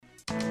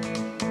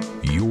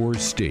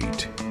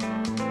state,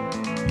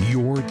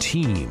 your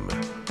team,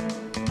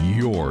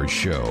 your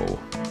show.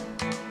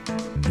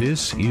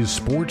 This is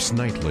Sports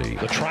Nightly.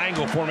 The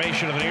triangle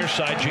formation of the near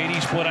side.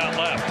 JD split out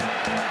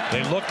left.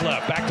 They look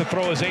left. Back to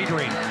throw is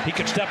Adrian. He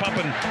can step up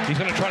and he's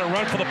going to try to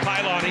run for the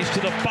pylon. He's to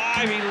the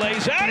 5. He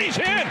lays out. He's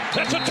in.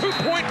 That's a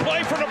 2-point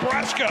play for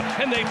Nebraska.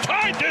 And they've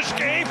tied this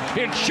game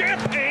in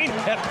Champaign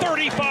at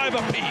 35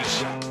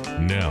 apiece.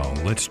 Now,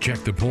 let's check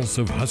the pulse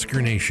of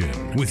Husker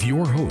Nation with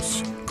your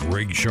hosts,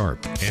 Greg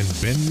Sharp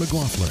and Ben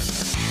McLaughlin.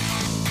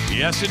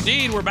 Yes,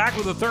 indeed. We're back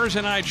with a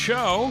Thursday night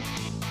show.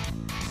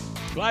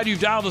 Glad you've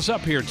dialed us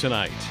up here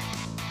tonight.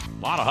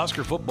 A lot of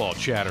Husker football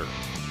chatter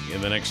in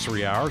the next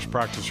 3 hours.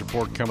 Practice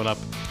report coming up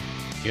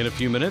in a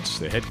few minutes.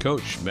 The head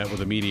coach met with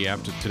the media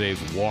after today's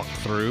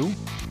walkthrough.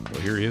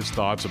 We'll hear his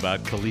thoughts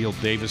about Khalil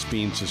Davis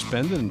being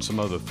suspended and some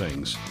other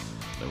things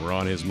that were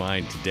on his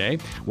mind today.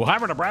 We'll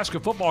have our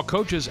Nebraska football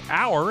coaches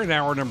hour in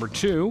hour number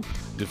 2.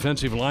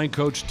 Defensive line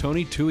coach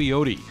Tony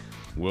Tuioti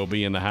will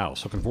be in the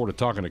house. Looking forward to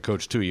talking to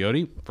Coach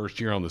Tuioti,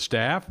 first year on the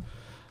staff.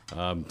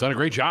 Done a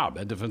great job.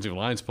 That defensive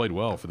line's played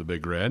well for the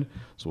Big Red.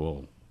 So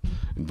we'll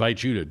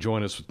invite you to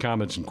join us with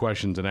comments and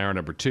questions in hour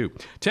number 2.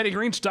 Teddy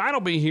Greenstein will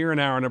be here in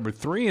hour number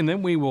 3, and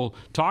then we will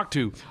talk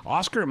to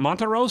Oscar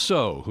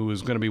Monterroso, who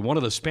is going to be one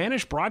of the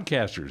Spanish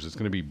broadcasters. It's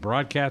going to be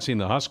broadcasting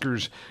the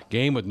Huskers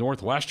game with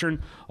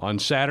Northwestern on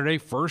Saturday,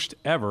 first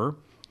ever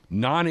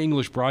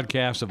non-English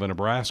broadcast of a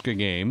Nebraska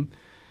game.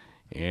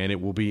 And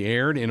it will be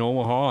aired in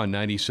Omaha on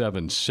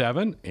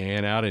 97.7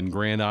 and out in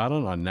Grand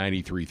Island on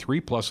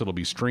 93.3. Plus, it'll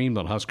be streamed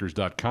on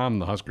Huskers.com,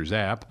 the Huskers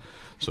app.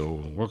 So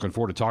we're looking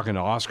forward to talking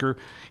to Oscar.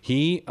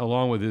 He,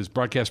 along with his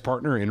broadcast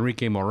partner,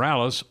 Enrique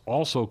Morales,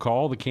 also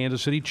call the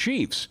Kansas City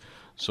Chiefs.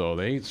 So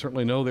they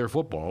certainly know their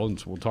football, and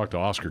so we'll talk to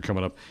Oscar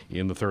coming up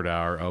in the third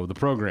hour of the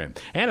program.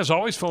 And as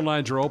always, phone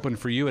lines are open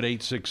for you at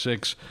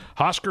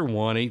 866-HUSKER,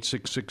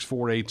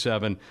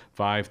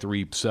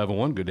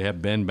 1-866-487-5371. Good to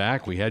have Ben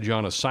back. We had you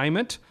on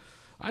assignment.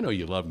 I know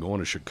you love going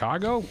to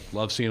Chicago.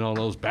 Love seeing all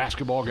those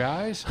basketball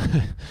guys.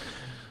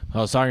 I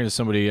was talking to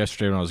somebody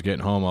yesterday when I was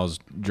getting home. I was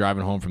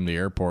driving home from the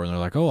airport, and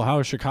they're like, "Oh, how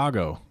is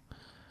Chicago?"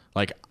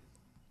 Like,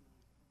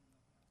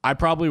 I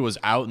probably was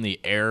out in the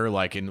air,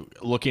 like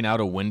looking out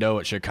a window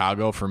at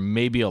Chicago for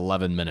maybe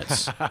 11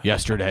 minutes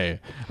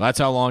yesterday. That's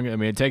how long. I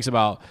mean, it takes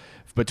about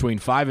between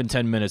 5 and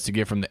 10 minutes to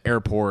get from the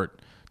airport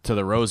to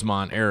the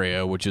Rosemont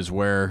area, which is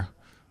where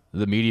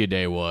the media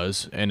day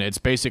was, and it's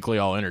basically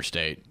all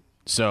interstate.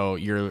 So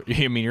you're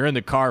in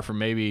the car for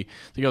maybe, I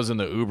think I was in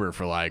the Uber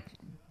for like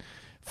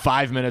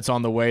 5 minutes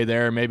on the way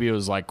there. Maybe it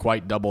was like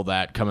quite double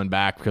that coming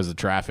back because of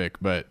traffic.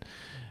 But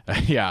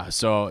yeah,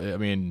 so I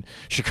mean,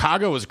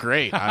 Chicago was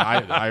great.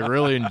 I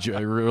really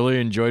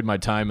enjoyed my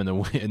time in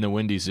the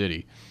Windy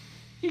City.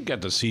 You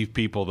got to see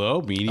people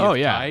though,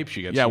 media types.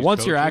 You got to see once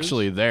coaches. You're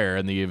actually there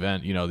in the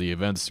event, the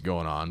event's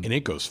going on, and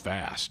it goes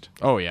fast.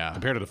 Oh yeah,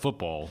 compared to the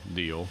football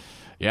deal.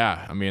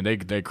 Yeah, I mean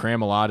they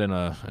cram a lot in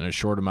a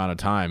short amount of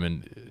time,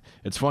 and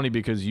it's funny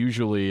because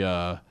usually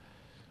the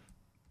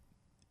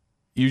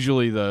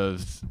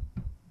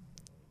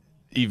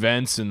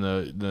events and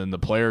the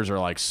players are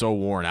like so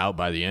worn out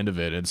by the end of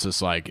it. It's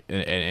just like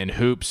in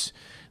hoops,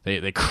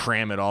 they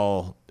cram it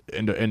all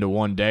into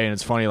one day, and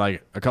it's funny.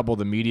 Like a couple of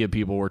the media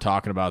people were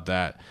talking about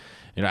that.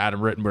 Adam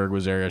Rittenberg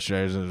was there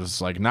yesterday.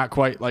 It's like not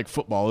quite like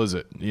football, is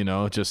it?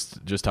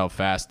 Just how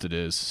fast it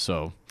is.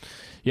 So.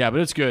 Yeah,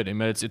 but it's good. I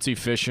mean, it's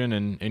efficient,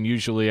 and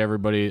usually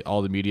everybody,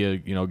 all the media,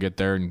 get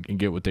there and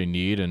get what they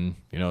need, and,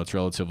 it's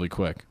relatively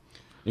quick.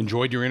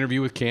 Enjoyed your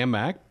interview with Cam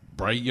Mack.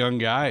 Bright young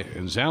guy,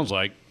 and sounds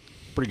like a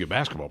pretty good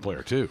basketball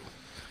player, too.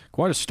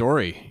 Quite a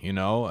story,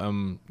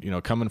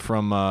 coming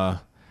from,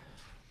 out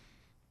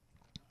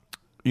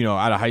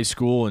of high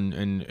school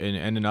and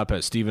ending up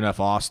at Stephen F.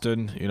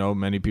 Austin.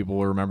 Many people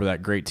will remember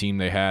that great team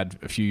they had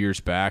a few years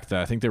back.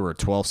 That I think they were a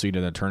 12th seed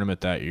in the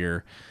tournament that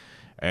year,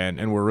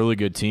 and were a really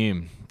good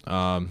team.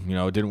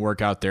 It didn't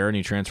work out there, and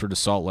he transferred to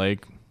Salt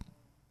Lake.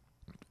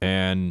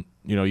 And,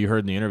 you heard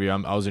in the interview,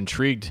 I was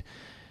intrigued.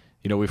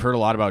 We've heard a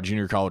lot about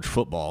junior college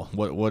football.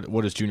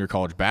 What is junior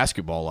college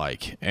basketball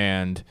like?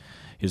 And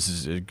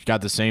it's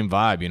got the same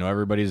vibe.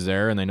 Everybody's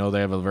there, and they know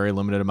they have a very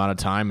limited amount of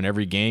time. And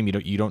every game,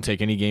 you don't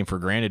take any game for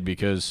granted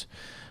because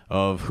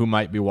of who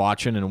might be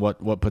watching and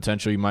what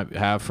potential you might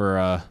have for,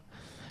 a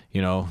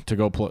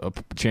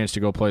chance to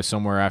go play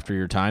somewhere after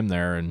your time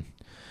there. And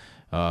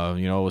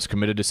was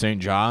committed to St.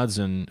 John's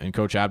and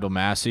Coach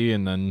Abdelmassih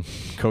and then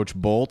Coach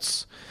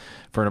Bolts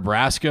for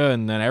Nebraska,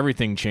 and then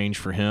everything changed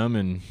for him.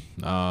 And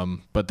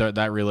but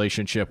that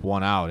relationship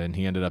won out, and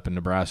he ended up in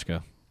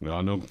Nebraska. Well,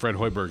 I know Fred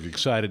Hoiberg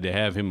excited to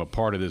have him a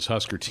part of this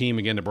Husker team.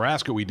 Again,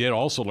 Nebraska, we did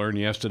also learn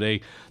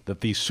yesterday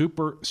that the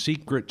super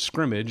secret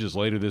scrimmage is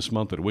later this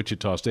month at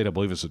Wichita State. I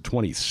believe it's the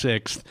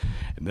 26th.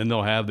 And then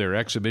they'll have their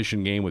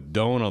exhibition game with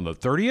Doane on the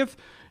 30th.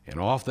 And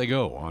off they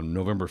go on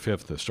November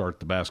 5th to start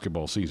the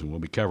basketball season. We'll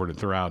be covering it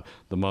throughout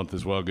the month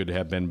as well. Good to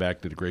have Ben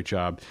back. Did a great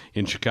job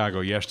in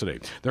Chicago yesterday.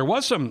 There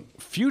was some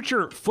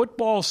future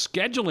football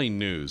scheduling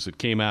news that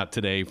came out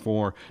today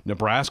for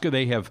Nebraska.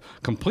 They have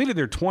completed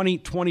their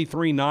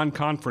 2023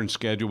 non-conference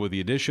schedule with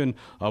the addition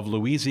of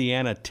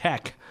Louisiana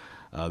Tech.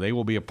 They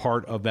will be a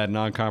part of that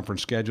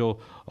non-conference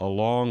schedule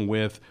along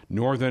with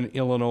Northern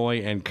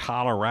Illinois and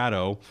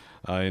Colorado.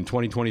 In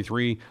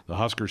 2023, the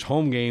Huskers'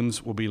 home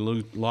games will be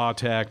La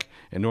Tech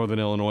and Northern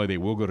Illinois. They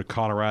will go to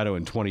Colorado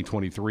in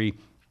 2023.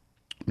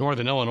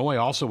 Northern Illinois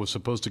also was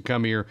supposed to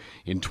come here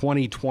in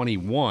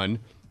 2021.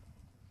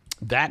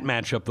 That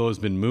matchup, though, has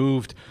been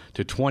moved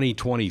to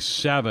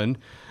 2027.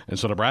 And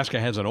so Nebraska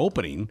has an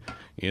opening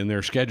in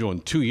their schedule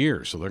in 2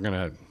 years. So they're going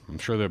to, I'm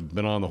sure they've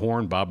been on the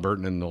horn, Bob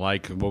Burton and the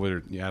like,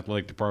 over the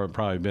athletic department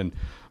probably been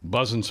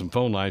buzzing some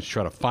phone lines to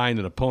try to find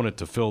an opponent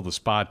to fill the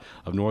spot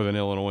of Northern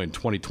Illinois in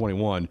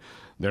 2021.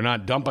 They're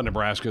not dumping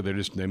Nebraska.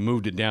 They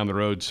moved it down the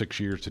road 6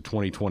 years to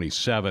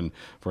 2027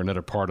 for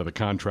another part of the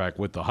contract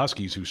with the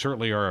Huskies, who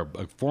certainly are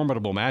a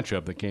formidable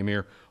matchup that came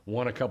here,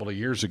 won a couple of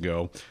years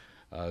ago.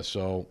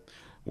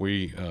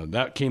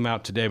 That came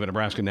out today, but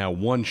Nebraska now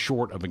one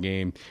short of a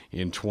game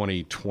in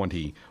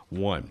 2021.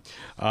 We're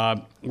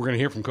going to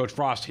hear from Coach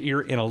Frost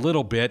here in a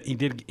little bit. He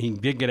did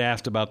get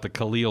asked about the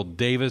Khalil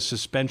Davis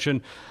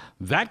suspension.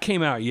 That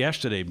came out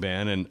yesterday,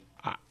 Ben, and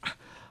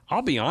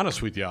I'll be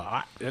honest with you.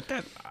 I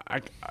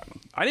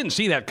didn't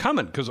see that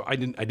coming because I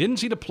didn't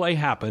see the play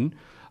happen.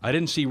 I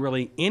didn't see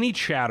really any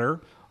chatter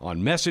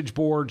on message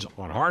boards,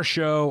 on our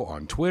show,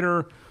 on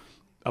Twitter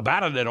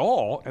about it at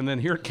all. And then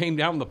here it came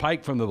down the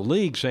pike from the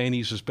league saying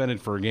he's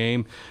suspended for a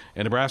game.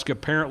 And Nebraska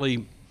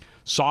apparently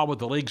saw what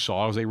the league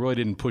saw, as they really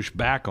didn't push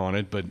back on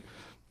it. But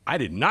I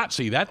did not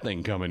see that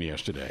thing coming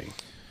yesterday.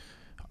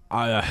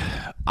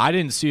 I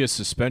didn't see a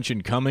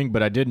suspension coming,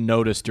 but I did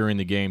notice during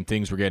the game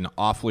things were getting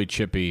awfully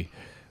chippy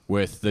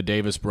with the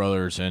Davis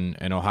brothers and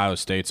Ohio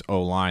State's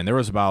O-line. There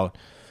was about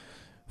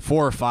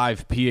 4 or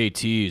 5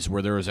 PATs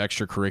where there was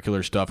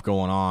extracurricular stuff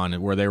going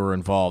on, where they were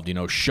involved,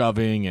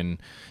 shoving and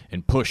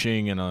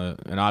pushing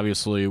and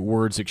obviously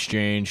words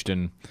exchanged.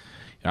 And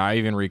I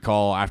even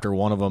recall after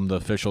one of them, the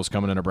officials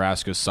coming to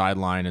Nebraska's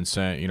sideline and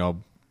saying,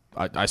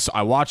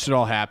 I watched it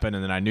all happen,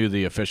 and then I knew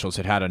the officials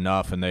had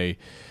enough, and they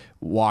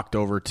walked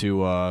over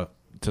to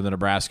the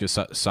Nebraska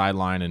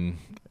sideline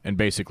and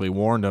basically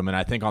warned them. And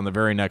I think on the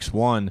very next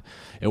one,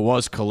 it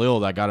was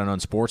Khalil that got an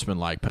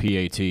unsportsmanlike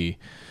PAT.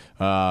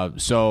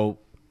 So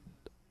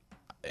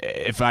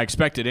if I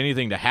expected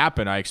anything to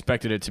happen, I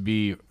expected it to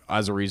be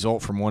as a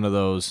result from one of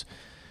those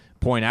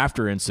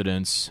point-after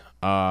incidents.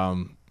 I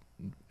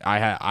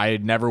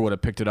never would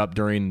have picked it up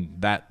during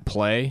that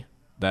play,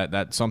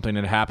 that something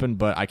had happened,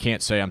 but I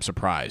can't say I'm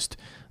surprised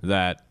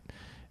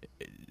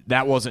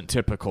that wasn't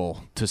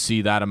typical to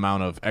see that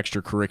amount of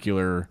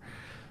extracurricular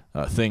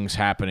things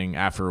happening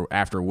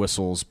after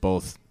whistles,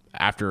 both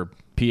after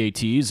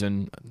PATs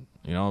and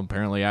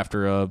apparently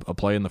after a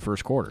play in the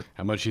first quarter.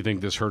 How much do you think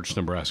this hurts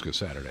Nebraska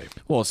Saturday?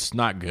 Well, it's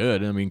not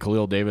good. I mean,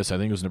 Khalil Davis, I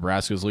think, was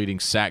Nebraska's leading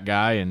sack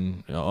guy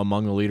and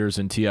among the leaders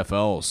in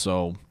TFL.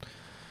 So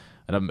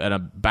at a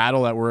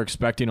battle that we're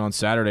expecting on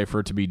Saturday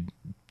for it to be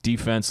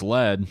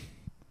defense-led,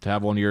 to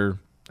have one of your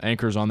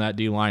anchors on that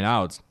D-line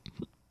out,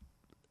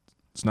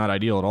 it's not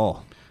ideal at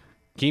all.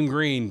 Keem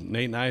Green,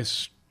 Nate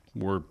Nice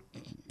were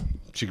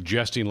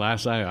suggesting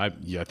last night,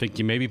 I think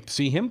you maybe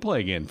see him play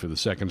again for the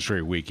second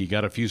straight week. He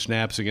got a few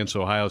snaps against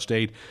Ohio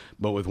State,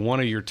 but with one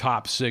of your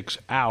top 6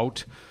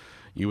 out,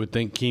 you would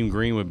think Keem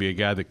Green would be a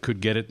guy that could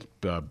get it.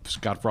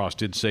 Scott Frost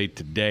did say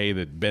today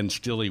that Ben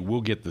Stille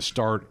will get the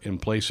start in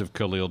place of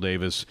Khalil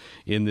Davis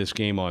in this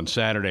game on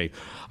Saturday.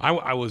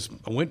 I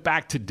went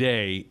back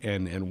today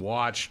and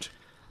watched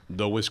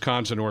the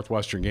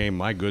Wisconsin-Northwestern game.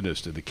 My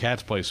goodness, did the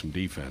Cats play some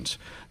defense.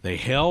 They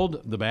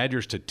held the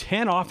Badgers to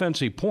 10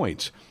 offensive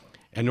points,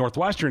 and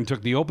Northwestern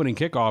took the opening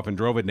kickoff and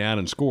drove it down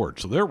and scored.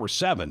 So there were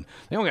 7.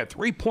 They only got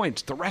 3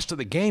 points the rest of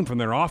the game from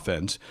their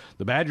offense.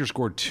 The Badgers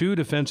scored 2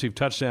 defensive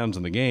touchdowns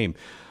in the game.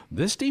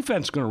 This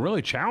defense is going to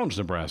really challenge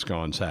Nebraska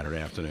on Saturday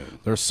afternoon.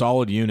 They're a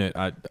solid unit.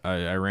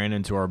 I ran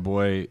into our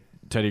boy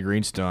Teddy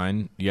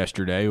Greenstein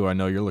yesterday, who I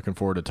know you're looking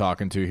forward to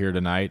talking to here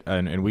tonight,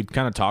 and we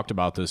kind of talked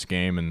about this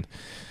game, and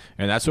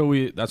that's what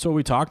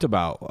we talked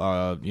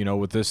about.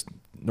 With this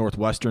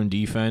Northwestern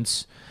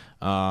defense.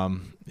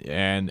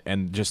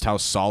 And just how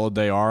solid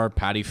they are.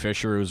 Patty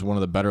Fisher, who's one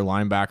of the better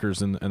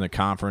linebackers in the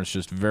conference,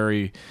 just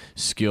very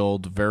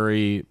skilled,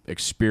 very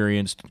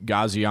experienced.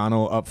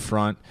 Gaziano up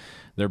front.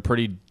 They're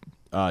pretty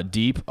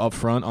deep up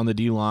front on the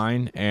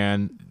D-line,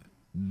 and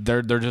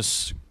they're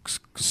just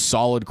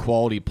solid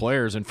quality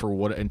players. And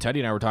and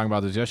Teddy and I were talking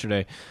about this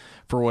yesterday.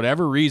 For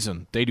whatever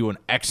reason, they do an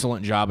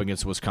excellent job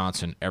against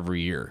Wisconsin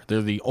every year.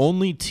 They're the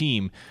only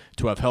team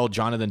to have held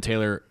Jonathan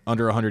Taylor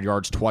under 100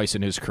 yards twice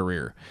in his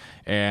career,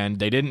 and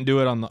they didn't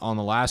do it on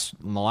the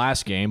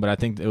last game. But I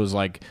think it was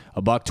like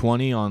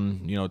 $120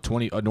 on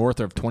 20 north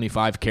of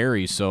 25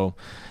 carries. So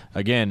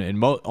again,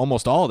 and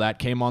almost all of that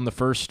came on the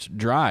first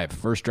drive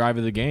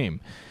of the game.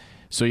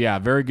 So, yeah,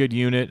 very good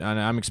unit, and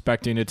I'm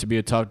expecting it to be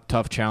a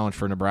tough challenge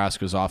for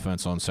Nebraska's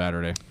offense on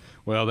Saturday.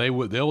 Well,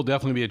 they'll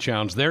definitely be a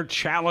challenge. They're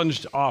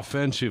challenged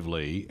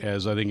offensively,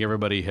 as I think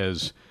everybody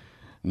has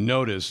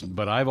noticed,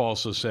 but I've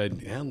also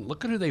said, man,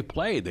 look at who they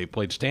played. They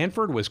played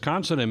Stanford,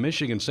 Wisconsin, and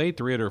Michigan State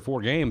 3 out of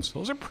 4 games.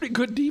 Those are pretty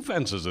good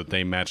defenses that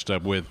they matched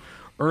up with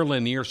early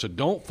in the year, so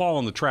don't fall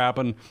in the trap.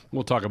 And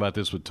we'll talk about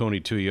this with Tony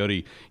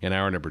Tuioti in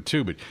hour number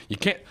 2. But you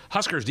can't.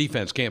 Huskers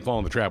defense can't fall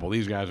in the trap. Well,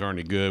 these guys aren't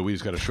any good. We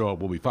just got to show up.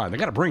 We'll be fine. They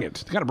got to bring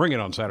it. They got to bring it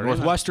on Saturday.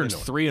 Northwestern's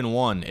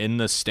 3-1 in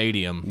the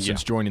stadium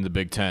since joining the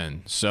Big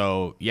Ten.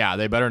 So yeah,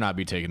 they better not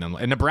be taking them.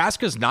 And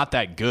Nebraska's not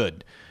that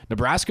good.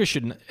 Nebraska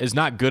is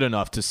not good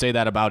enough to say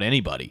that about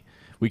anybody.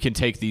 We can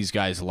take these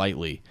guys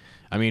lightly.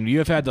 I mean, you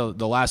have had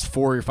the last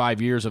 4 or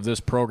 5 years of this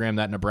program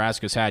that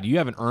Nebraska's had. You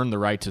haven't earned the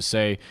right to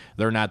say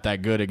they're not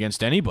that good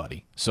against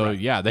anybody. So,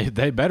 yeah,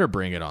 they better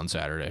bring it on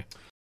Saturday.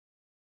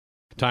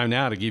 Time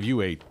now to give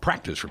you a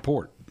practice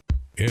report.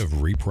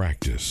 Every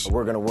practice.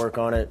 We're going to work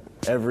on it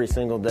every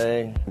single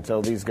day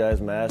until these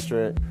guys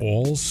master it.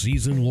 All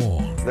season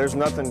long. There's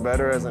nothing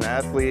better as an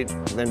athlete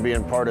than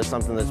being part of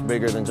something that's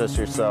bigger than just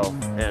yourself.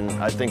 And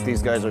I think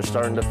these guys are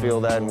starting to feel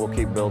that, and we'll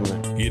keep building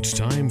it. It's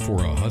time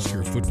for a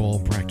Husker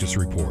football practice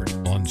report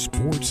on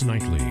Sports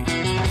Nightly.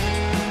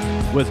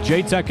 With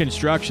J-Tech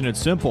Construction, it's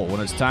simple. When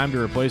it's time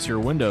to replace your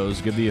windows,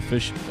 give the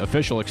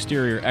official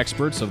exterior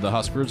experts of the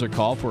Huskers a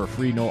call for a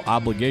free,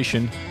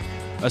 no-obligation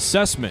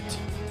assessment.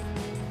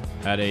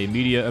 Had a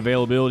media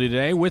availability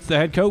today with the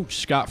head coach,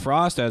 Scott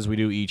Frost, as we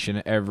do each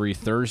and every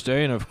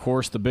Thursday. And, of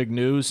course, the big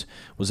news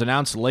was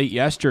announced late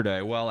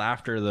yesterday, well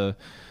after the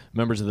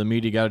members of the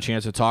media got a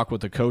chance to talk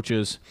with the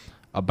coaches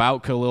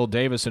about Khalil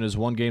Davis and his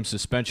one-game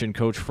suspension.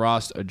 Coach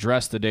Frost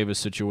addressed the Davis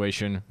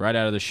situation right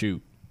out of the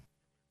chute.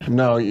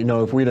 No,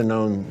 if we'd have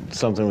known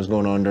something was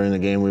going on during the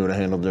game, we would have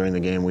handled during the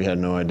game. We had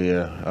no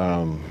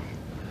idea.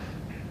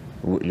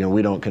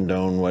 We don't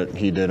condone what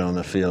he did on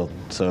the field,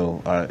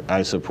 so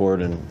I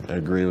support and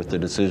agree with the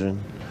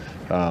decision.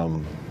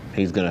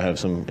 He's going to have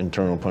some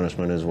internal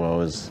punishment as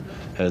well as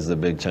the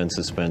Big Ten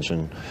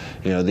suspension.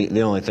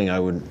 The only thing I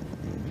would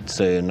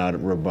say, and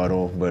not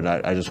rebuttal, but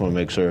I just want to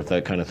make sure if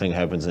that kind of thing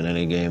happens in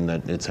any game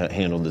that it's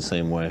handled the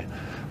same way,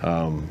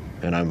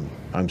 and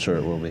I'm sure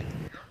it will be.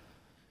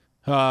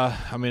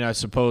 I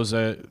suppose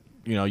that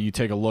you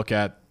take a look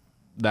at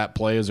that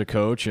play as a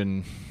coach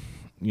and.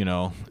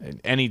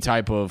 Any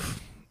type of,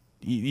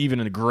 even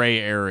in a gray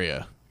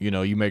area,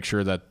 you make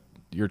sure that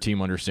your team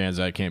understands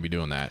that it can't be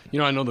doing that.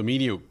 I know the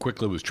media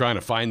quickly was trying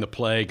to find the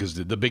play because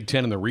the Big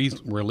Ten in the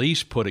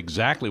release put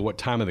exactly what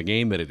time of the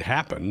game that it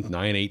happened,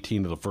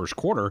 9:18 of the first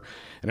quarter,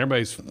 and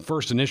everybody's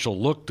first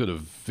initial look to the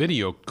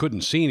video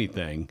couldn't see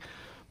anything.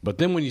 But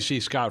then when you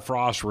see Scott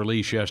Frost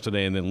release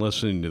yesterday and then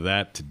listening to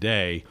that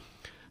today,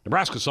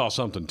 Nebraska saw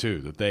something too,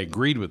 that they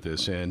agreed with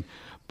this in.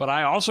 But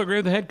I also agree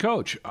with the head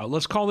coach.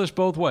 Let's call this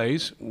both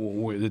ways.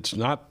 It's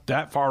not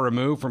that far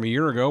removed from a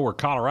year ago where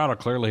Colorado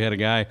clearly had a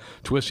guy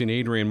twisting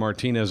Adrian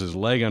Martinez's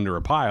leg under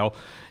a pile.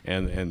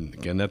 And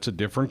again, that's a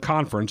different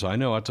conference. I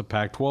know it's a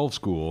Pac-12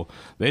 school.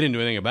 They didn't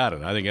do anything about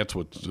it. I think that's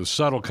what's a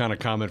subtle kind of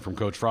comment from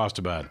Coach Frost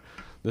about it.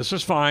 This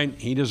is fine.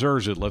 He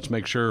deserves it. Let's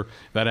make sure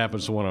that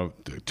happens to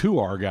two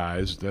of our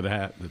guys that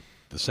have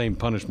the same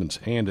punishments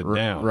handed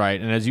down.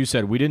 Right. And as you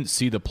said, we didn't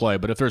see the play,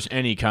 but if there's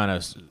any kind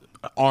of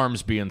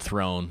arms being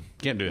thrown,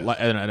 can't do that,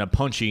 and a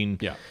punching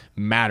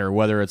matter,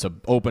 whether it's an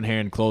open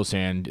hand, close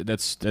hand,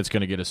 that's going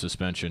to get a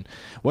suspension.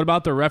 What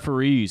about the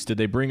referees? Did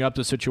they bring up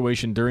the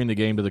situation during the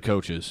game to the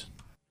coaches?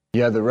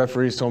 Yeah, the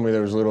referees told me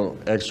there was a little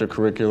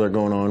extracurricular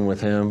going on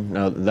with him.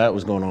 Now, that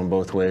was going on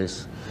both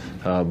ways,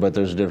 but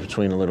there's a difference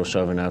between a little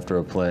shoving after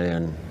a play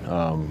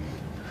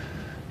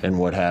and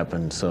what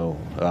happened. So,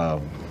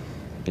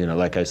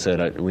 like I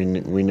said, we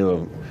knew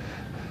of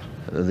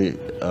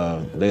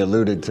they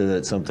alluded to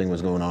that something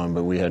was going on,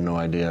 but we had no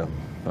idea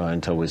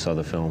until we saw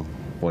the film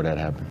what had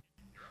happened.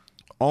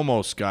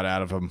 Almost got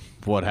out of him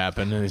what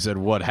happened, and he said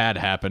what had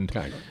happened.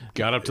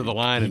 Got up to the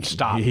line and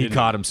stopped. He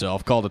caught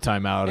himself, called a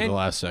timeout at the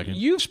last second.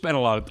 You've spent a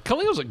lot of –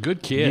 Khalil's a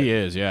good kid. He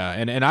is, yeah.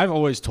 And I've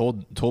always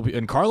told people –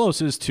 and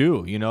Carlos is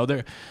too.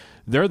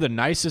 They're the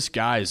nicest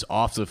guys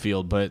off the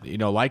field, but,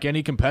 like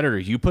any competitor,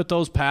 you put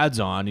those pads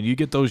on and you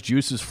get those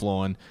juices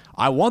flowing.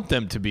 I want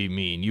them to be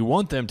mean. You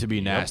want them to be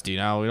nasty.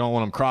 Now, we don't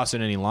want them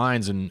crossing any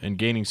lines and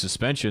gaining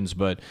suspensions,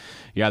 but,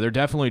 yeah, they're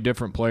definitely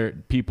different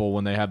people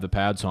when they have the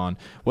pads on.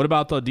 What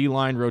about the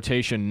D-line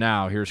rotation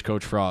now? Here's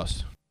Coach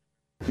Frost.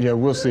 Yeah,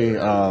 we'll see.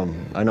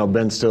 I know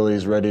Ben Stille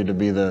is ready to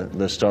be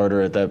the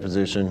starter at that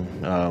position,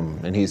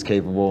 and he's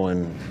capable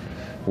and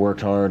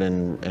worked hard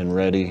and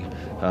ready.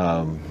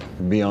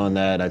 Beyond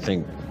that, I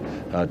think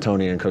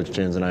Tony and Coach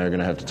Jens and I are going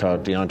to have to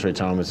talk. DeAndre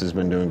Thomas has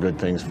been doing good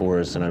things for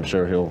us, and I'm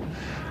sure he'll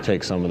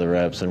take some of the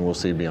reps, and we'll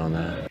see beyond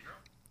that.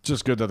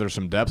 just good that there's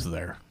some depth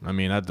there. I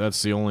mean,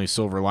 that's the only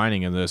silver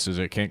lining in this is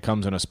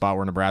comes in a spot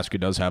where Nebraska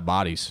does have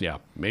bodies. Yeah,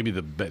 maybe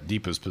the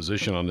deepest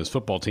position on this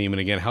football team. And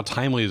again, how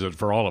timely is it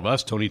for all of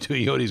us? Tony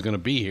Tuioti is going to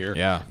be here.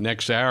 Yeah.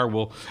 Next hour,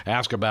 we'll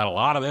ask about a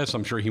lot of this.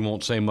 I'm sure he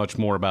won't say much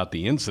more about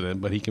the incident,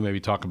 but he can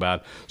maybe talk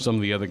about some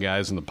of the other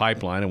guys in the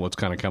pipeline and what's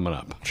kind of coming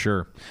up.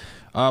 Sure.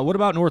 What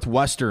about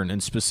Northwestern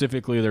and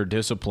specifically their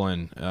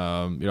discipline?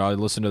 I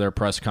listened to their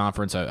press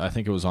conference. I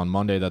think it was on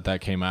Monday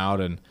that came out,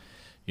 and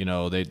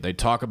they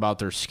talk about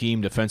their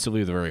scheme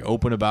defensively. They're very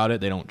open about it.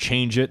 They don't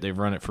change it. They've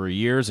run it for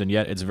years, and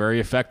yet it's very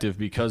effective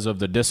because of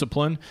the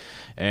discipline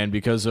and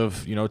because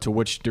of, to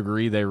which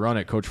degree they run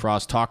it. Coach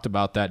Frost talked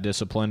about that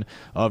discipline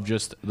of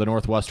just the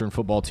Northwestern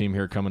football team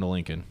here coming to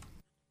Lincoln.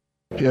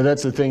 Yeah,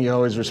 that's the thing you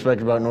always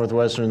respect about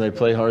Northwestern. They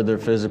play hard, they're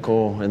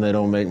physical, and they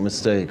don't make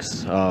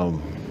mistakes.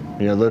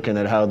 Looking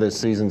at how this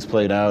season's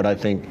played out, I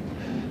think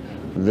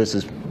this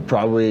is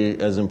probably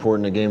as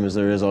important a game as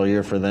there is all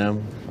year for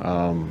them.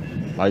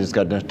 I just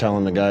got done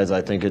telling the guys I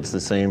think it's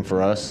the same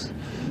for us.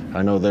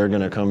 I know they're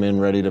going to come in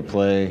ready to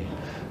play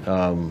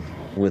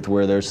with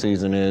where their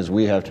season is.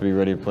 We have to be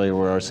ready to play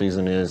where our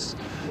season is.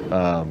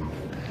 I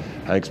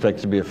expect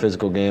it to be a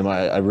physical game.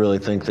 I really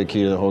think the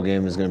key to the whole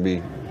game is going to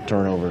be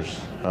turnovers.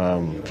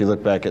 If you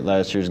look back at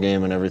last year's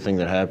game and everything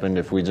that happened,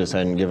 if we just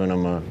hadn't given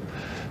them a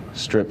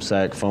strip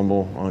sack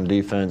fumble on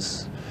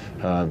defense,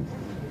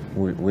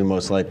 we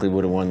most likely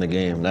would have won the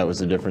game. That was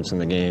the difference in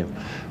the game.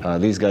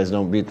 These guys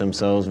don't beat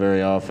themselves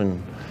very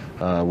often.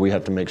 We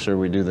have to make sure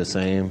we do the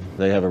same.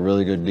 They have a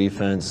really good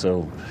defense,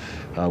 so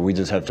we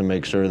just have to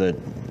make sure that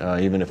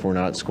even if we're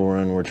not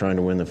scoring, we're trying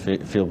to win the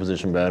field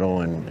position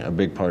battle, and a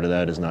big part of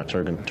that is not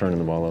turning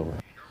the ball over.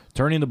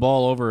 Turning the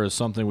ball over is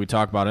something we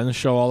talk about in the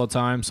show all the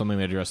time, something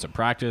they address at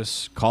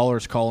practice,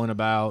 callers calling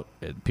about.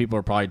 People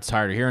are probably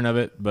tired of hearing of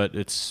it, but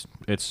it's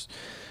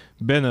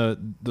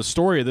been the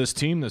story of this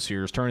team this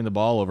year is turning the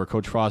ball over.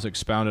 Coach Frost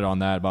expounded on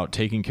that about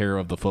taking care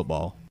of the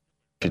football.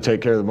 If you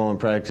take care of the ball in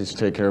practice, you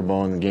take care of the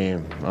ball in the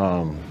game.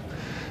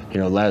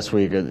 Last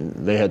week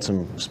they had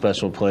some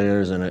special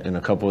players, and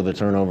a couple of the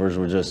turnovers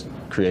were just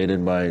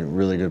created by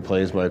really good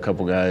plays by a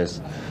couple guys.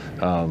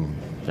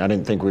 I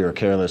didn't think we were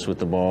careless with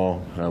the ball.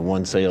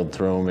 One sailed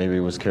throw maybe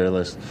was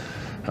careless.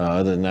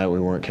 Other than that, we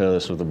weren't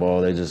careless with the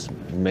ball. They just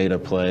made a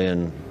play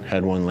and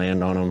had one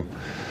land on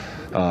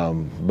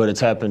them. But it's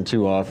happened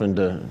too often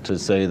to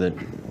say that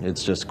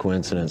it's just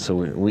coincidence. So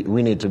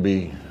we need to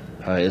be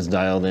as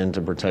dialed in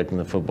to protecting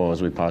the football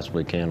as we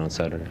possibly can on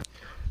Saturday.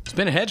 It's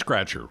been a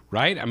head-scratcher,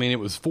 right? I mean, it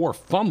was 4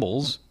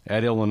 fumbles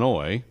at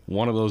Illinois,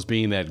 one of those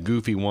being that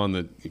goofy one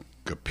that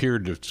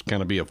appeared to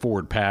kind of be a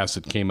forward pass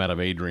that came out of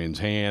Adrian's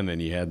hand. Then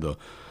you had the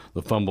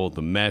fumble at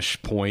the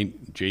mesh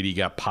point. JD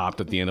got popped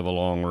at the end of a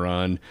long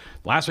run.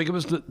 Last week it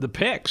was the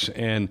picks,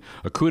 and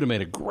Okudah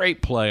made a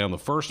great play on the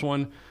first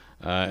one.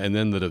 And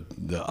then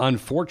the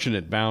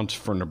unfortunate bounce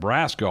for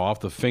Nebraska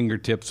off the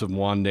fingertips of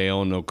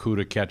Wandale, and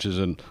Okudah catches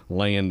and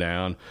laying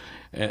down.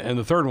 And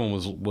the third one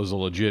was a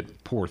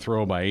legit poor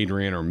throw by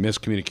Adrian or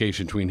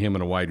miscommunication between him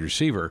and a wide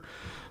receiver.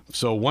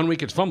 So 1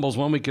 week it's fumbles,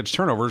 1 week it's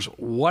turnovers.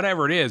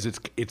 Whatever it is,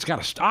 it's got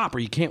to stop or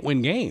you can't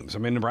win games. I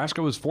mean,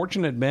 Nebraska was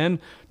fortunate, Ben,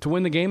 to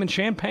win the game in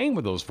Champaign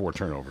with those 4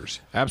 turnovers.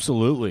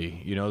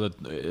 Absolutely.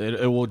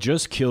 It will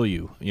just kill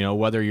you.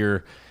 Whether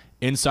you're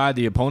inside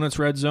the opponent's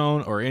red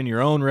zone or in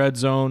your own red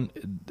zone,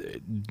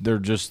 they're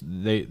just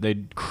they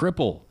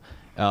cripple.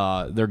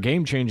 They're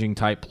game-changing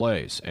type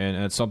plays, and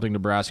it's something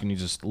Nebraska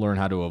needs to learn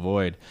how to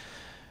avoid.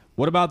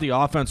 What about the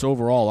offense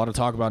overall? A lot of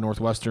talk about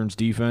Northwestern's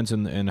defense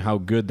and how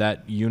good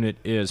that unit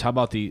is. How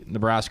about the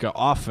Nebraska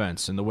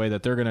offense and the way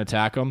that they're going to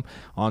attack them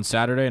on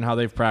Saturday and how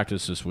they've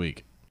practiced this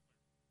week?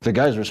 The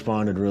guys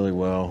responded really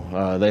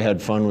well. They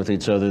had fun with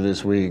each other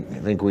this week. I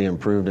think we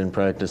improved in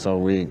practice all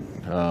week.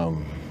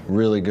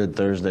 Really good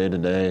Thursday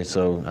today,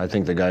 so I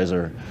think the guys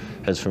are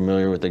as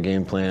familiar with the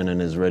game plan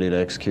and as ready to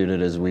execute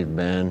it as we've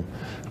been.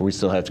 We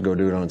still have to go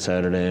do it on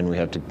Saturday, and we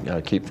have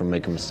to keep from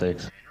making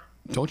mistakes.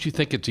 Don't you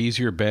think it's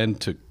easier, Ben,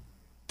 to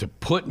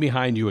put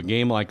behind you a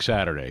game like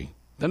Saturday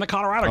than the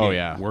Colorado game,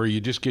 yeah, where you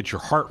just get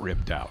your heart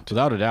ripped out?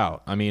 Without a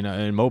doubt. I mean,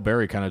 and Mo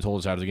Berry kind of told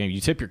us after the game, you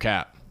tip your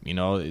cap.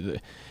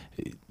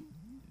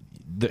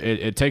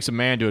 It takes a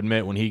man to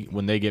admit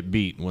when they get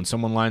beat. When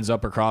someone lines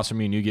up across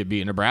from you and you get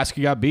beat. Nebraska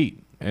got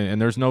beat,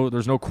 and there's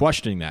no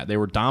questioning that. They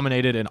were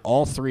dominated in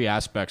all 3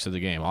 aspects of the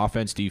game: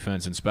 offense,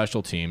 defense, and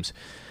special teams.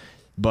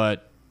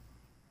 But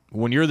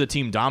when you're the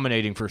team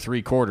dominating for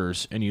 3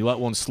 quarters and you let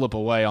one slip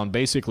away on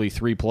basically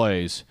 3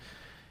 plays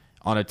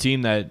on a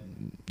team that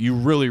you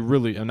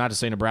really, I'm not to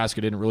say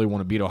Nebraska didn't really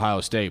want to beat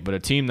Ohio State, but a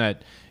team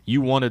that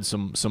you wanted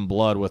some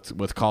blood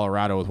with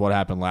Colorado with what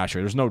happened last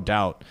year. There's no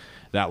doubt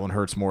that one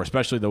hurts more,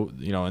 especially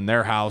in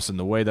their house and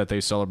the way that they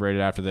celebrated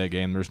after that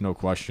game. There's no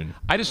question.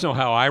 I just know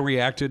how I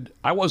reacted.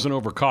 I wasn't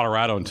over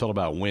Colorado until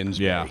about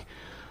Wednesday. Yeah.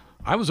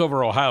 I was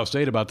over Ohio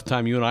State about the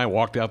time you and I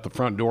walked out the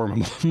front door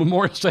of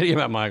Memorial Stadium.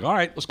 I'm like, all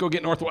right, let's go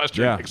get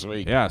Northwestern next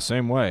week. Yeah,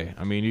 same way.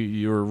 I mean,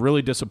 you were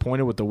really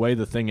disappointed with the way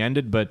the thing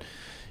ended, but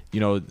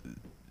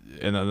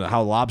and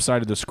how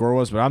lopsided the score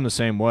was, but I'm the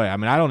same way. I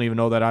mean, I don't even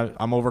know that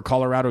I'm over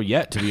Colorado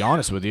yet, to be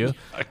honest with you.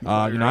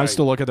 I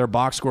still look at their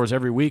box scores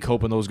every week,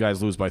 hoping those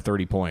guys lose by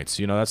 30 points.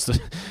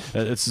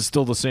 It's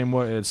still the same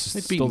way. It's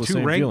still the same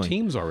feeling. 2 ranked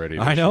teams already.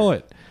 I know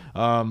it.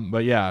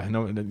 But yeah,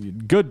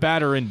 good,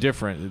 bad, or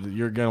indifferent,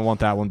 you're going to want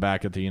that one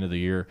back at the end of the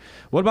year.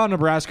 What about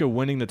Nebraska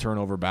winning the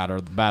turnover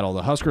battle?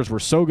 The Huskers were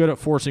so good at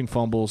forcing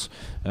fumbles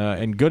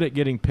and good at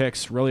getting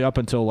picks really up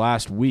until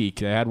last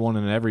week. They had one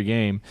in every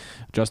game.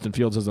 Justin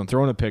Fields hasn't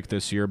thrown a pick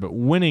this year, but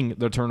winning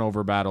the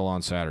turnover battle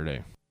on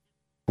Saturday.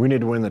 We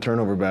need to win the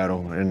turnover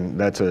battle, and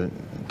that's a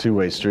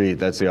two-way street.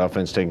 That's the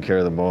offense taking care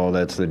of the ball.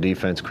 That's the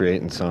defense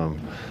creating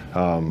some.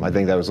 I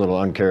think that was a little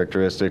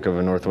uncharacteristic of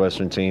a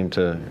Northwestern team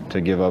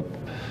to give up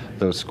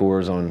those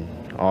scores on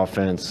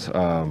offense.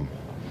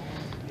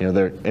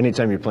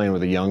 Anytime you're playing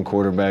with a young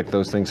quarterback,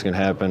 those things can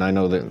happen. I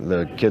know that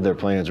the kid they're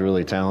playing is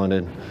really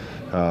talented.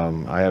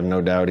 I have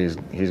no doubt he's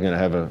going to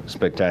have a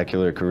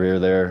spectacular career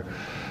there.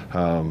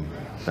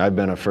 I've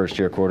been a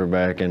first-year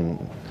quarterback,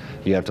 and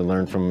you have to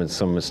learn from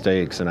some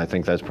mistakes, and I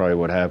think that's probably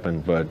what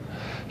happened. But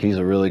he's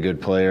a really good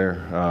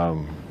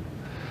player.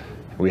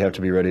 We have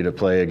to be ready to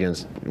play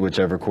against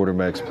whichever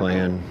quarterback's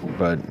playing,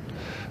 but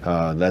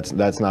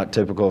that's not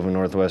typical of a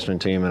Northwestern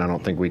team, and I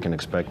don't think we can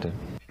expect it.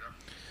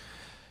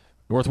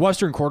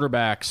 Northwestern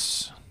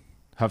quarterbacks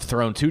have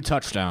thrown 2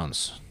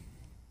 touchdowns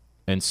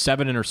and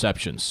 7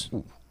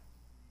 interceptions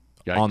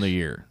on the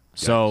year. Yikes.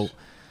 So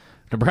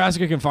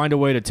Nebraska can find a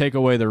way to take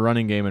away the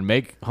running game and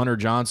make Hunter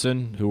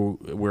Johnson, who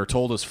we're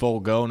told is full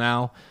go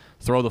now,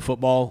 throw the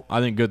football. I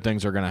think good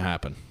things are going to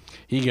happen.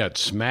 He got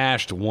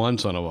smashed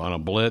once on a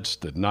blitz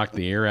that knocked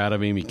the air out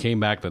of him. He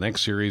came back the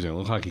next series, and it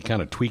looked like he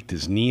kind of tweaked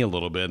his knee a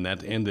little bit, and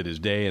that ended his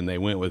day. And they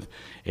went with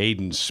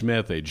Aiden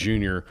Smith, a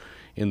junior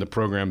in the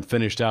program,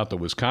 finished out the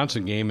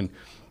Wisconsin game. And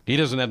he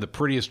doesn't have the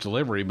prettiest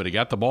delivery, but he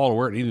got the ball to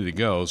where it needed to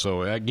go.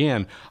 So,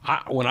 again,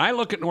 when I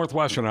look at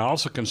Northwestern, I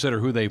also consider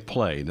who they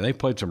played. And they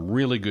played some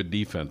really good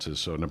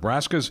defenses. So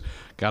Nebraska's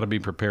got to be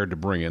prepared to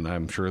bring it, and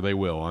I'm sure they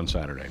will on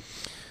Saturday.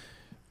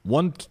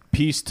 One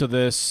piece to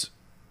this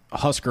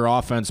Husker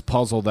offense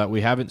puzzle that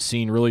we haven't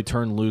seen really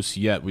turn loose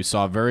yet. We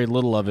saw very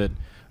little of it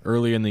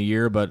early in the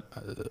year, but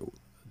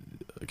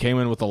came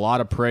in with a lot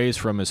of praise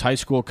from his high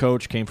school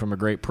coach, came from a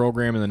great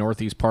program in the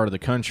northeast part of the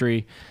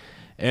country,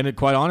 and it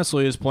quite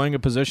honestly is playing a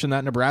position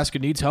that Nebraska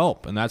needs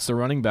help, and that's the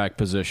running back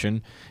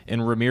position in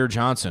Ramir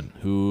Johnson,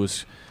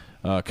 whose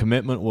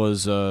commitment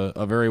was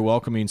a very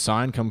welcoming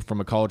sign, come from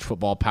a college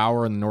football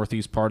power in the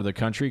northeast part of the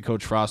country.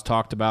 Coach Frost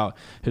talked about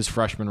his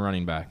freshman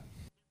running back.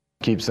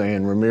 Keep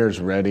saying Ramir's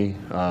ready.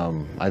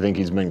 I think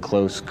he's been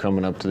close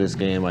coming up to this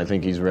game. I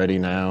think he's ready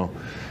now.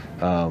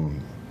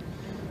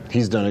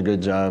 He's done a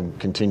good job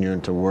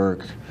continuing to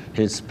work.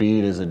 His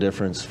speed is a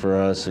difference for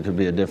us. It could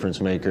be a difference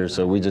maker.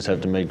 So we just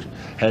had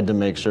to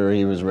make sure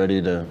he was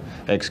ready to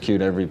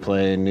execute every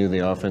play, knew the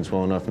offense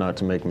well enough not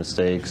to make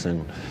mistakes,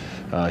 and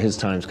his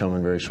time's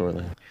coming very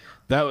shortly.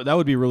 That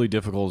would be really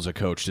difficult as a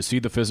coach, to see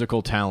the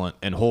physical talent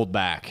and hold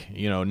back.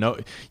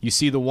 You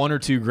see the 1 or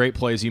 2 great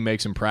plays he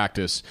makes in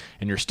practice,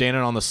 and you're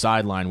standing on the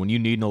sideline when you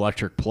need an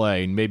electric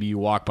play, and maybe you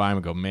walk by him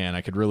and go, man,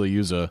 I could really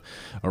use a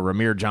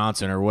Ramir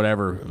Johnson or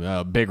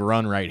whatever big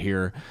run right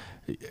here.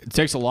 It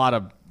takes a lot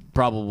of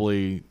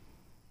probably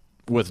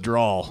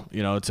withdrawal,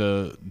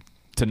 to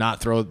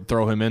not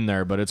throw him in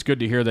there. But it's good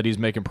to hear that he's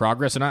making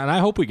progress, and I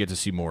hope we get to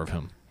see more of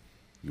him.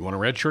 You want to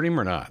redshirt him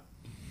or not?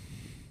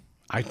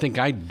 I think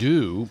I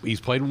do. He's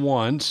played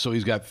once, so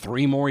he's got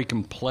 3 more he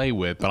can play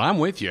with. But I'm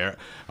with you.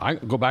 I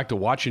go back to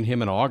watching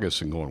him in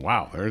August and going,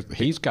 wow,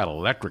 he's got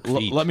electric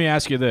feet. Let me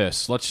ask you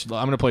this. I'm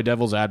going to play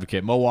devil's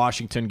advocate. Mo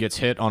Washington gets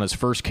hit on his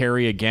first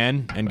carry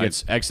again and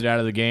gets exited out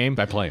of the game.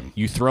 I play him.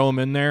 You throw him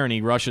in there, and he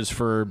rushes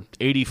for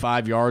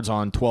 85 yards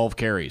on 12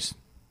 carries.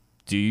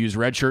 Do you use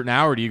redshirt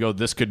now, or do you go,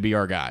 this could be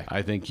our guy?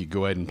 I think you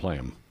go ahead and play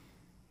him.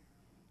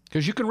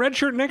 Because you can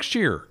redshirt next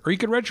year, or you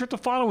can redshirt the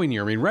following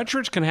year. I mean,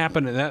 redshirts can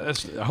happen, and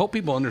I hope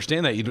people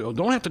understand that. You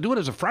don't have to do it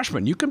as a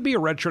freshman. You can be a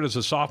redshirt as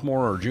a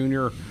sophomore or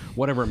junior,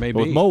 whatever it may be.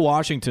 With Mo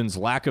Washington's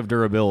lack of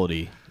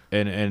durability,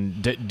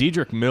 and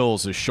Dedrick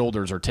Mills'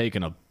 shoulders are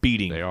taking a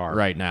beating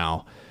right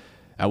now.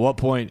 At what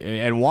point,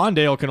 and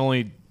Wandale can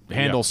only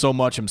handle so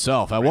much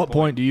himself. At what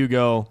point do you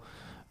go,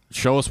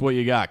 show us what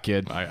you got,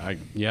 kid?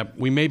 Yep,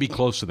 we may be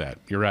close to that.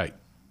 You're right.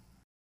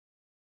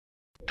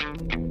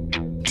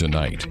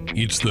 Tonight,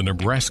 it's the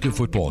Nebraska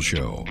Football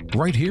Show,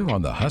 right here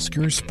on the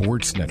Husker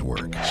Sports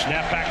Network.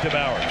 Snap back to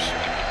Bowers.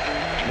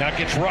 Now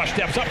gets rushed,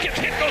 steps up, gets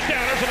hit, goes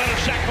down. There's another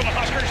sack for the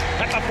Huskers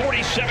at the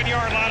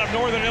 47-yard line of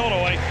Northern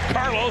Illinois.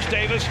 Carlos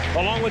Davis,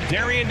 along with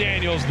Darian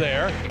Daniels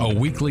there. A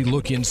weekly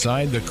look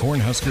inside the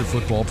Cornhusker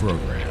football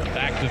program.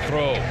 Back to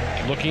throw.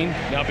 Looking,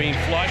 now being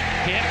flushed,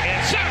 hit,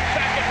 and sacked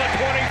back at the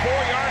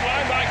 24-yard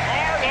line by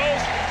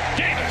Carlos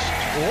Davis.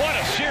 What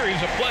a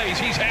series of plays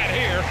he's had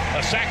here.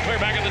 A sack clear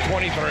back at the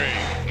 23.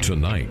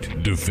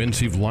 Tonight,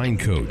 defensive line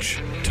coach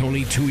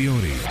Tony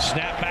Tuioti.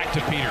 Snap back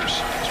to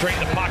Peters. Straight in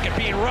the pocket,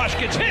 being rushed,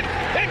 gets hit,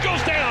 and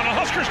goes down. The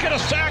Huskers get a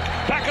sack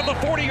Back at the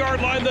 40-yard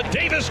line, the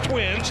Davis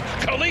twins,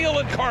 Khalil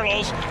and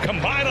Carlos,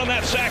 combine on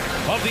that sack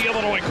of the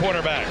Illinois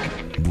quarterback.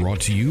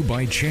 Brought to you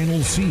by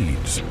Channel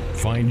Seeds.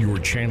 Find your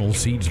Channel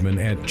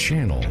Seedsman at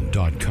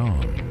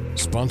channel.com.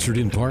 Sponsored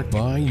in part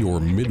by your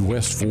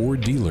Midwest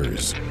Ford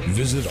dealers.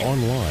 Visit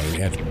online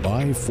at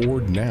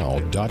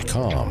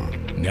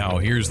buyfordnow.com. Now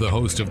here's the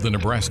host of the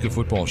Nebraska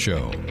Football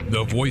Show,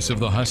 the voice of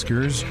the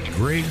Huskers,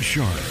 Greg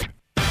Sharp.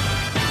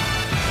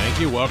 Thank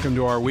you. Welcome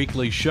to our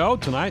weekly show.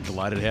 Tonight,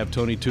 delighted to have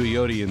Tony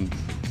Tuioti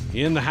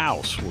in the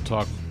house. We'll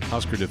talk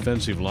Husker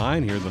defensive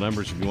line. Here are the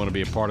numbers if you want to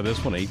be a part of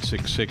this one.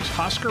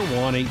 866-HUSKER,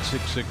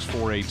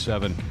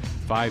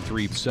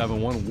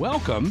 1-866-487-5371.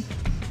 Welcome.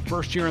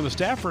 First year on the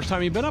staff, first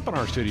time you've been up in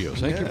our studios.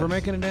 Thank you for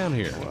making it down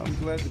here. Well, I'm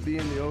glad to be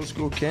in the old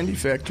school candy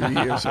factory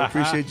here, so I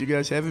appreciate you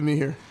guys having me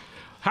here.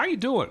 How are you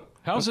doing?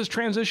 How's this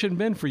transition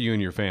been for you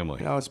and your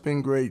family? Oh, it's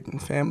been great.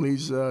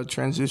 Family's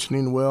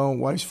transitioning well.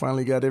 Wife's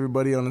finally got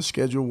everybody on a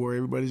schedule where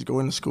everybody's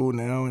going to school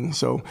now. And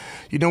so,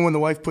 when the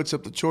wife puts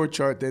up the chore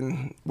chart,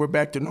 then we're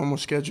back to normal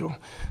schedule.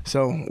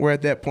 So we're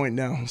at that point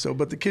now.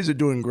 But the kids are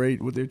doing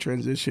great with their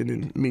transition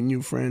and meeting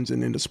new friends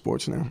and into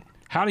sports now.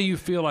 How do you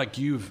feel like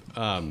you've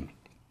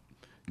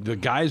the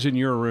guys in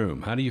your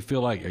room, how do you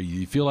feel like?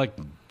 You feel like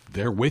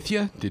they're with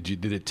you?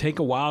 Did it take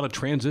a while to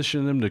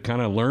transition them to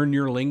kind of learn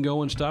your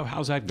lingo and stuff?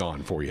 How's that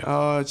gone for you?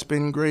 It's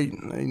been great.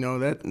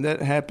 That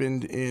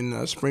happened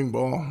in spring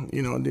ball.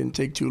 It didn't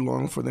take too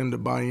long for them to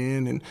buy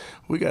in, and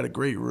we got a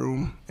great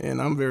room.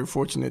 And I'm very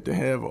fortunate to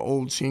have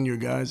old senior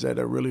guys that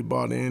are really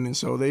bought in, and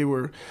so they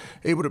were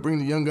able to bring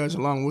the young guys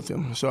along with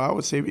them. So I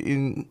would say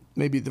in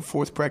maybe the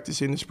fourth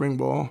practice in the spring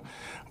ball,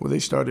 where they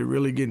started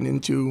really getting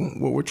into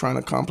what we're trying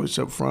to accomplish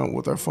up front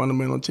with our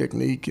fundamental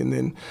technique, and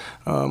then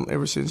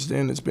ever since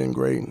then it's been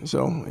great.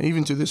 So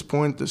even to this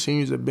point, the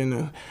seniors have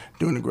been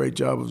doing a great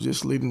job of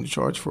just leading the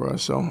charge for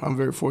us. So I'm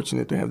very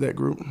fortunate to have that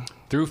group.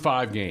 Through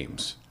 5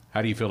 games,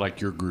 how do you feel like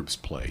your group's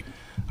played?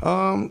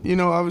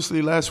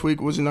 Obviously last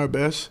week wasn't our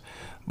best,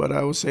 but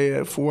I would say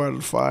at 4 out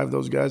of 5,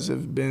 those guys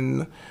have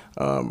been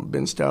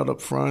stout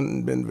up front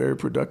and been very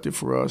productive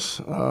for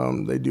us.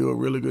 They do a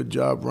really good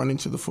job running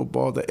to the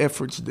football. The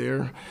effort's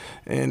there,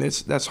 and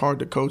that's hard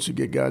to coach, to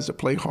get guys to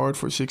play hard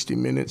for 60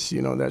 minutes.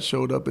 That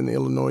showed up in the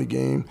Illinois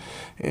game,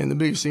 and the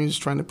biggest thing is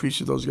trying to preach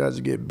to those guys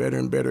to get better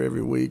and better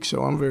every week.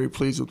 So I'm very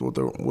pleased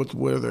with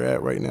where they're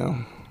at right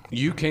now.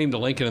 You came to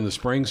Lincoln in the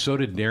spring, so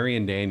did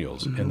Darian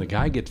Daniels, and the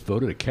guy gets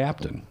voted a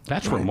captain.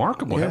 That's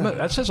remarkable. Yeah.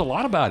 That says a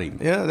lot about him.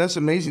 Yeah, that's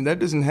amazing. That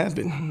doesn't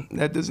happen.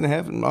 That doesn't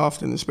happen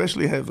often,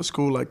 especially have a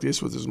school like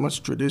this with as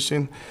much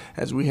tradition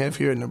as we have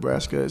here in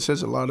Nebraska. It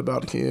says a lot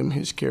about him,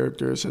 his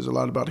character. It says a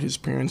lot about his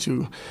parents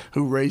who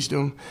raised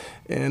him.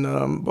 And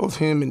both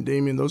him and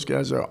Damian, those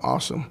guys are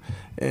awesome.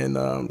 And,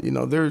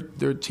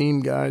 they're team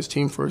guys,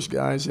 team first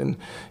guys. And,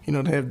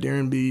 to have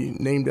Darren be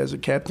named as a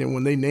captain,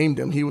 when they named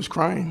him, he was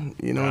crying,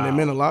 and it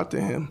meant a lot to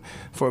him.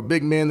 For a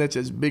big man that's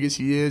as big as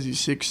he is,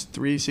 he's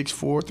 6'3",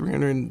 6'4",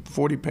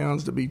 340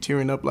 pounds, to be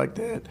tearing up like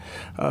that,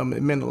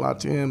 it meant a lot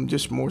to him,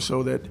 just more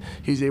so that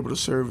he's able to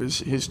serve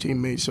his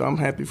teammates. So I'm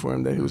happy for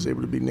him that he was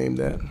able to be named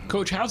that.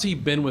 Coach, how's he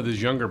been with his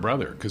younger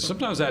brother? Because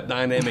sometimes that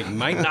dynamic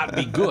might not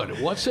be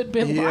good. What's it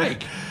been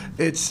like?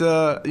 It's,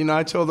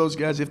 I told those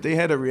guys if they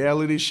had a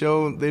reality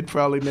show, they'd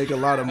probably make a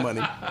lot of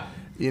money.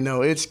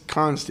 It's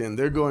constant.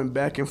 They're going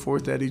back and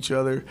forth at each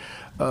other.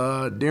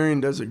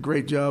 Darian does a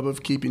great job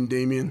of keeping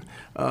Damian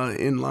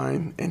in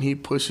line, and he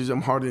pushes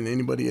him harder than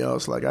anybody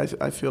else. Like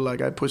I feel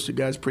like I push the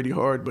guys pretty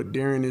hard, but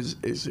Darian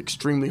is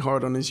extremely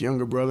hard on his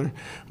younger brother.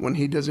 When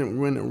he doesn't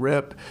win a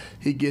rep,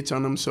 he gets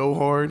on him so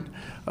hard.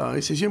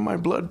 He says, "You're my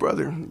blood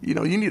brother. You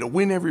need to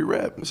win every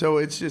rep." So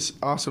it's just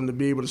awesome to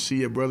be able to see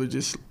your brother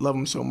just love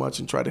him so much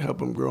and try to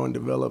help him grow and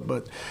develop.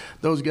 But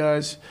those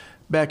guys,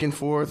 back and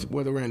forth,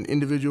 whether we're in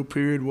individual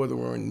period, whether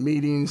we're in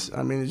meetings.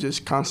 It's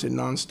just constant,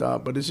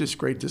 nonstop. But it's just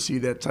great to see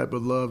that type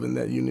of love and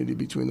that unity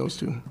between those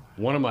two.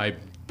 One of my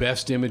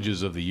best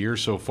images of the year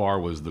so far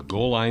was the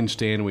goal line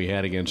stand we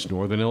had against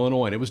Northern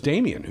Illinois. And it was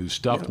Damian who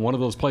stuffed one of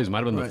those plays. It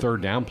might have been the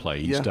third down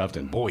play. He stuffed,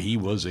 and boy, he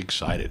was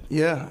excited.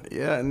 Yeah,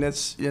 and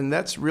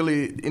that's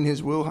really in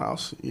his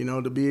wheelhouse,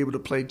 to be able to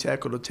play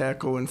tackle to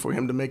tackle, and for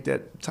him to make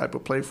that type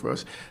of play for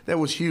us, that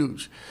was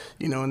huge.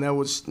 And that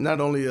was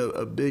not only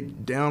a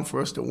big down for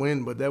us to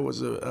win, but that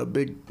was a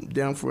big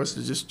down for us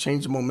to just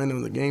change the momentum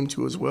of the game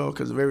too as well,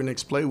 because the very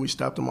next play we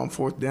stopped them on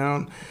 4th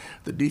down.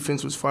 The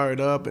defense was fired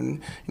up,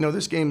 and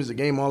this game is a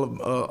game all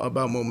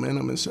about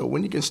momentum. And so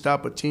when you can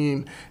stop a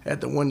team at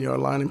the 1-yard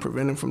line and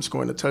prevent them from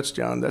scoring a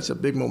touchdown, that's a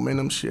big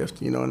momentum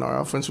shift. And our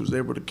offense was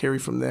able to carry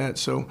from that.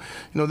 So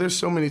there's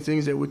so many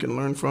things that we can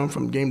learn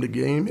from game to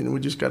game, and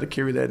we just got to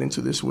carry that into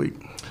this week.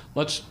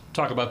 Let's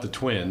talk about the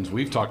Twins.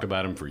 We've talked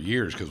about them for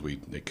years because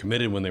they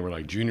committed when they were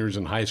like juniors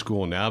in high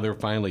school, and now they're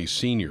finally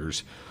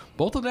seniors.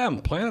 Both of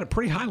them playing at a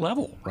pretty high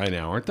level right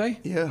now, aren't they?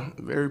 Yeah,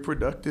 very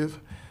productive.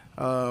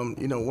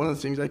 One of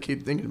the things I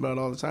keep thinking about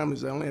all the time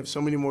is I only have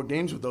so many more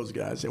games with those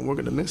guys, and we're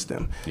going to miss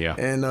them. Yeah.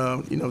 And,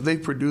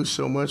 they've produced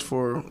so much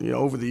for,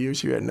 over the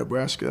years here at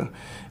Nebraska.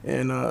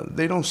 And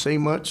they don't say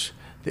much.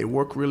 They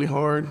work really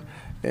hard.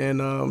 And,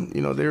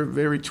 they're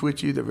very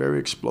twitchy. They're very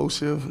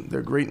explosive.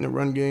 They're great in the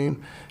run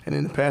game. And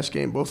in the pass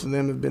game, both of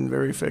them have been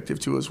very effective,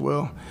 too, as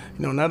well.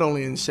 Not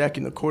only in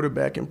sacking the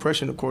quarterback and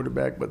pressuring the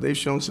quarterback, but they've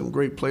shown some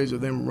great plays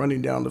of them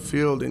running down the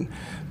field and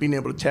being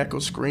able to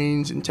tackle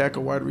screens and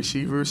tackle wide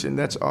receivers, and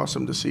that's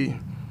awesome to see.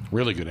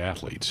 Really good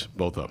athletes,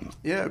 both of them.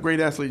 Yeah, great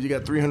athletes. You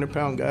got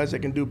 300-pound guys that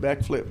can do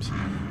backflips.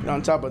 And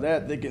on top of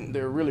that,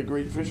 they're really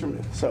great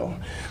fishermen. So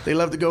they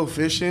love to go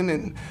fishing,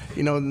 and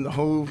in the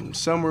whole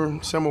summer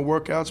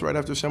workouts, right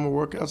after summer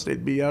workouts,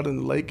 they'd be out in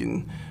the lake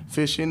and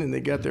fishing, and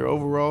they got their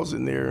overalls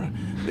and their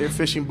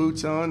fishing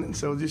boots on, and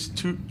so just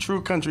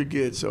true country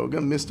kids. So I'm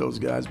gonna miss those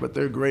guys, but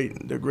they're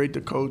great. They're great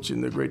to coach,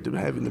 and they're great to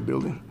have in the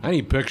building. I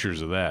need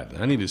pictures of that.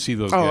 I need to see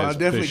those guys. Oh, I'll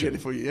definitely fishing. get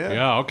it for you. Yeah.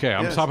 Yeah. Okay.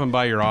 I'm stopping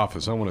by your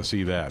office. I want to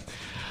see that.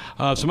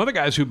 Some other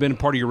guys who've been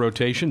part of your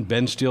rotation,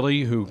 Ben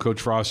Stille, who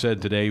Coach Frost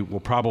said today will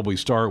probably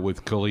start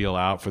with Khalil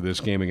out for this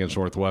game against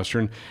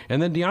Northwestern.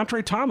 And then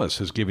DeAndre Thomas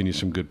has given you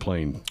some good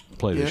play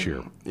this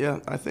year. Yeah,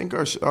 I think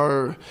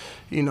our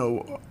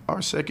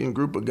second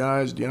group of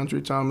guys,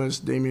 DeAndre Thomas,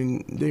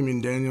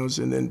 Damian Daniels,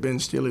 and then Ben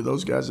Stille,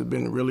 those guys have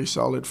been really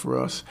solid for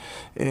us.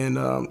 And,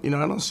 I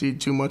don't see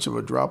too much of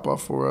a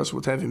drop-off for us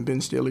with having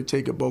Ben Stille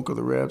take a bulk of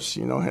the reps.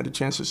 I had a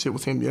chance to sit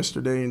with him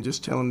yesterday and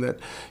just tell him that,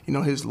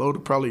 his load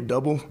will probably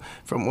double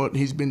from what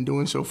he's been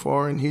doing so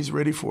far, and he's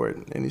ready for it,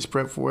 and he's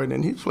prepped for it.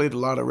 And he played a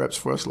lot of reps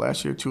for us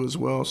last year, too, as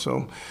well.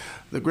 So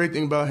the great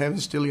thing about having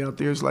Stille out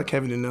there is like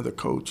having another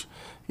coach.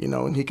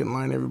 And he can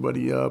line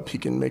everybody up. He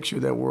can make sure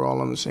that we're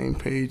all on the same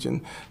page. And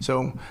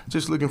so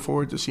just looking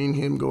forward to seeing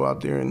him go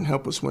out there and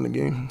help us win a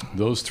game.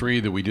 Those three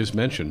that we just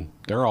mentioned,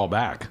 they're all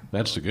back.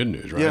 That's the good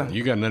news, right? Yeah.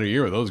 You got another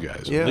year with those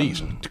guys, at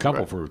least. A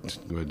couple for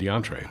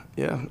DeAndre.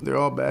 Yeah, they're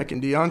all back.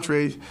 And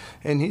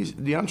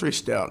DeAndre's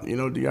stout.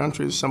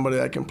 DeAndre is somebody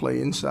that can play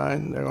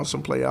inside. They also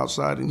play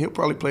outside. And he'll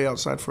probably play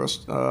outside for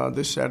us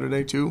this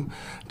Saturday, too,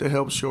 to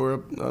help shore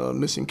up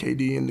missing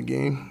KD in the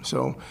game.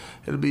 So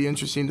it'll be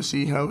interesting to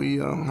see how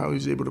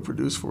he's able to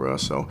produce for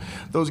us. So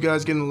those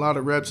guys getting a lot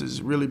of reps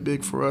is really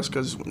big for us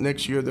because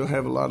next year they'll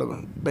have a lot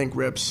of bank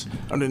reps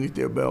underneath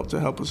their belt to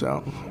help us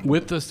out.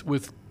 With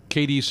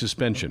KD's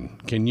suspension,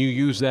 can you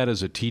use that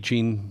as a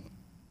teaching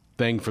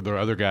thing for the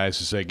other guys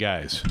to say,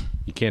 guys,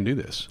 you can't do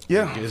this?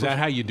 Yeah. Is that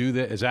how you do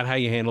that? Is that how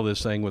you handle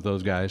this thing with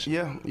those guys?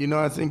 Yeah.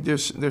 I think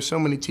there's so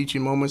many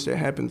teaching moments that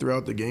happen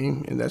throughout the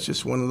game, and that's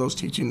just one of those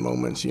teaching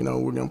moments. We're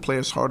going to play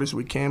as hard as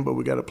we can, but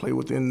we got to play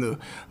within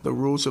the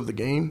rules of the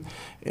game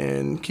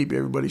and keep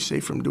everybody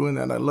safe from doing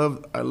that. I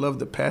love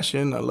the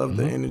passion. I love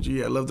the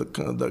energy. I love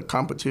the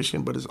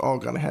competition, but it's all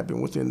going to happen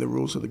within the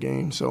rules of the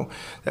game. So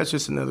that's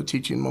just another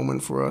teaching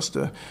moment for us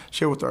to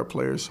share with our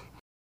players.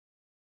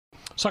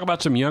 Let's talk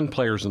about some young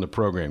players in the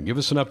program. Give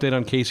us an update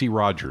on Casey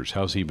Rogers.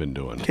 How's he been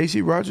doing?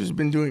 Casey Rogers has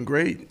been doing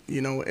great.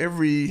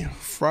 Every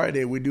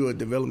Friday we do a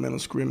developmental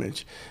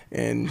scrimmage,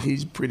 and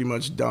he's pretty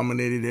much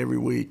dominated every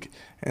week.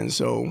 And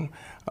so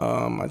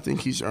I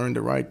think he's earned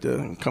the right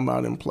to come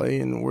out and play,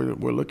 and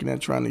we're looking at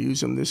trying to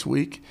use him this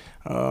week,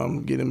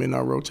 get him in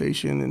our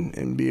rotation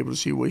and be able to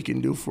see what he can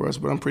do for us.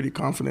 But I'm pretty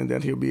confident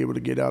that he'll be able to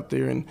get out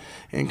there and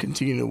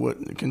continue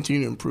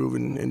to improve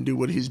and do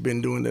what he's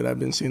been doing that I've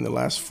been seeing the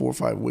last 4 or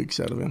 5 weeks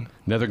out of him.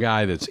 Another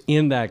guy that's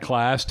in that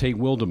class, Tate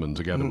Wildeman's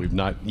a guy that we've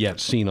not yet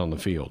seen on the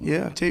field.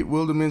 Yeah, Tate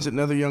Wildeman's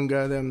another young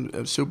guy that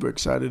I'm super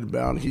excited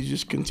about. He's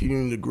just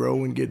continuing to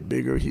grow and get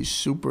bigger. He's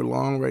super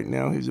long right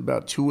now. He's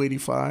about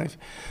 285.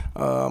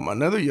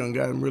 Another young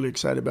guy I'm really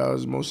excited about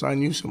is Mosai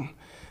Newsom.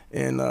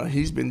 And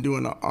he's been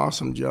doing an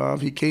awesome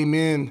job. He came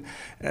in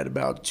at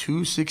about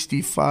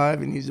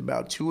 265, and he's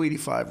about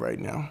 285 right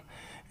now.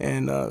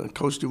 And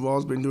Coach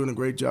Duval's been doing a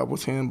great job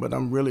with him, but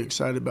I'm really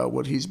excited about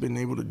what he's been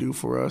able to do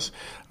for us.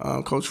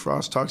 Coach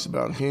Frost talks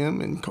about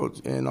him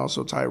and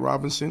also Ty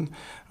Robinson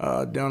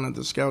down at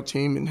the scout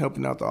team and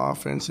helping out the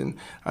offense. And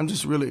I'm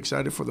just really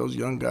excited for those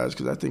young guys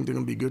because I think they're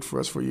going to be good for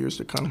us for years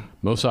to come.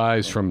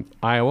 Mosai's from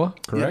Iowa,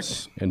 correct?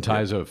 Yes. And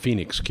Ty's a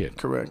Phoenix kid.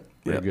 Correct.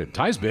 Very good.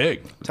 Ty's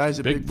big. Ty's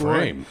a big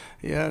frame. Boy.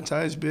 Yeah,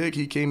 Ty's big.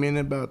 He came in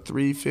at about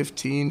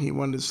 315. He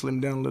wanted to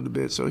slim down a little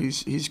bit, so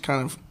he's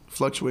kind of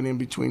fluctuating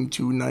between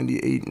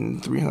 298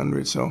 and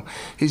 300. So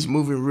he's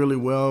moving really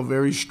well,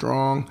 very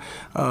strong,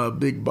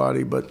 big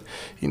body. But,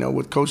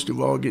 with Coach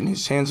Duval getting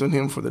his hands on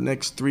him for the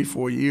next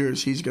 3-4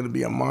 years, he's going to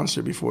be a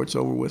monster before it's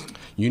over with.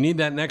 You need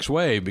that next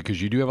wave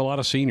because you do have a lot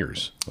of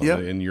seniors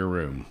in your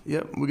room.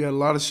 Yep, we got a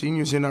lot of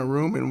seniors in our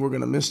room, and we're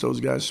going to miss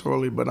those guys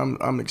sorely. But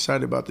I'm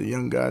excited about the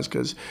young guys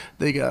because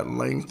they got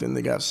length and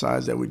they got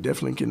size that we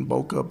definitely can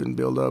bulk up and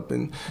build up.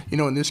 And,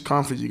 in this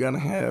conference, you got to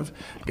have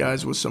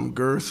guys with some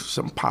girth,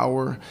 some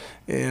power,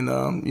 And,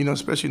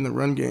 especially in the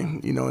run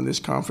game, in this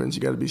conference,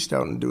 you got to be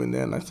stout in doing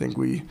that. And I think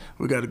we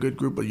got a good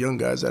group of young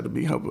guys that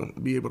will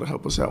be able to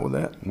help us out with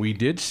that. We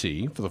did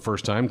see, for the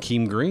first time,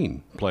 Keem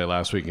Green play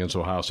last week against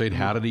Ohio State.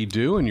 How did he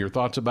do, and your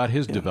thoughts about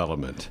his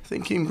development? I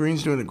think Keem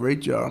Green's doing a great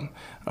job.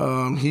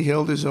 He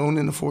held his own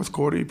in the fourth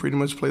quarter. He pretty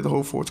much played the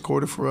whole fourth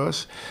quarter for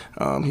us.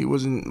 He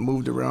wasn't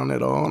moved around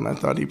at all, and I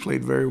thought he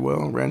played very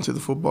well, ran to the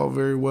football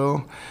very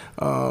well.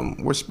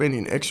 We're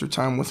spending extra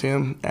time with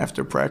him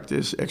after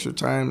practice, extra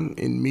time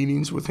in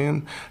meetings with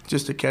him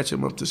just to catch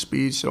him up to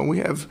speed. So we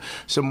have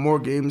some more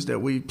games that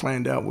we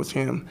planned out with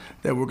him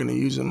that we're going to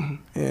use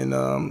him. And,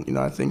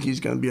 I think he's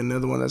going to be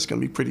another one that's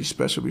going to be pretty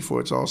special before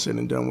it's all said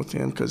and done with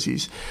him, because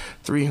he's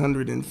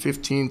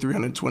 315,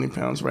 320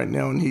 pounds right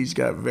now, and he's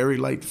got very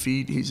light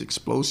feet. He's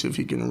explosive.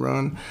 He can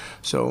run.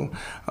 So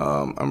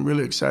I'm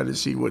really excited to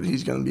see what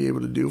he's going to be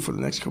able to do for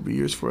the next couple of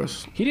years for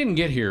us. He didn't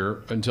get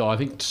here until, I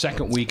think,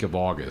 second week of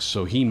August.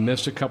 So he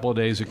missed a couple of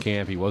days of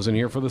camp. He wasn't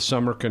here for the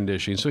summer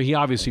conditioning. So he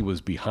obviously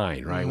was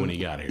behind, right, when he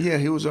got here. Yeah,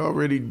 he was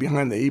already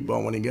behind the 8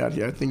 ball when he got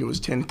here. I think it was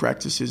 10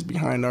 practices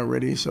behind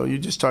already. So you're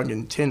just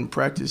talking 10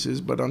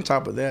 practices. But on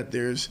top of that,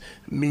 there's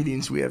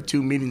meetings. We have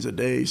 2 meetings a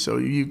day. So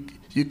you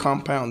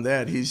compound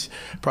that, he's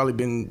probably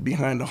been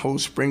behind the whole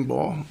spring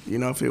ball,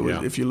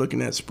 if you're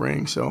looking at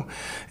spring. So,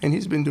 and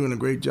he's been doing a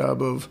great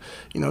job of,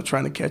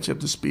 trying to catch up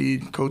to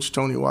speed. Coach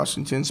Tony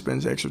Washington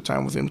spends extra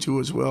time with him too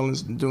as well, and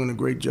is doing a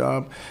great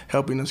job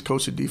helping us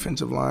coach the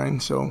defensive line.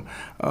 So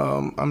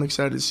I'm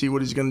excited to see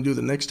what he's going to do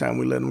the next time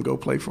we let him go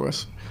play for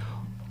us.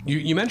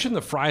 You mentioned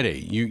the Friday.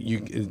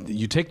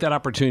 You take that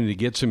opportunity to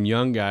get some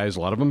young guys, a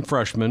lot of them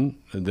freshmen,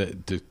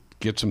 to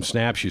get some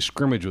snaps, you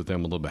scrimmage with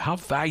them a little bit. How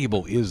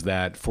valuable is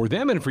that for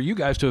them and for you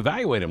guys to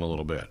evaluate them a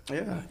little bit?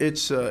 Yeah,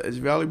 it's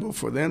valuable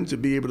for them to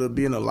be able to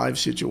be in a live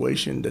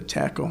situation to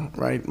tackle,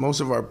 right? Most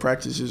of our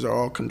practices are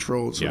all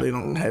controlled, so they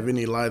don't have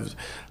any live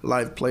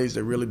plays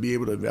to really be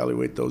able to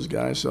evaluate those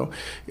guys. So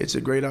it's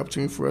a great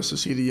opportunity for us to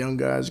see the young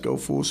guys go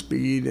full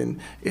speed,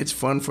 and it's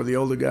fun for the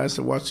older guys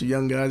to watch the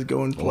young guys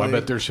go and play. Well, I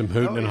bet there's some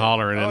hooting and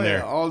hollering in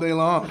there. All day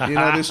long.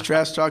 There's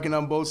trash talking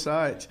on both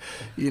sides,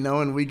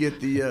 and we get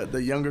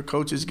the younger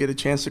coaches get a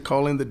chance to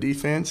call in the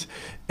defense,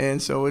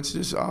 and so it's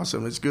just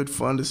awesome. It's good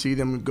fun to see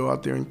them go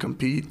out there and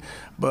compete.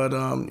 But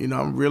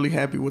I'm really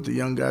happy with the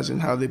young guys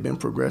and how they've been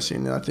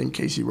progressing. And I think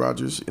Casey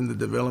Rogers in the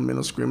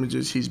developmental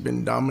scrimmages, he's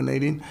been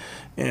dominating,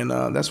 and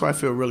that's why I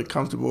feel really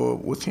comfortable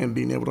with him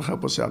being able to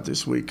help us out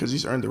this week, because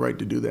he's earned the right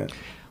to do that.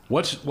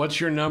 What's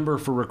your number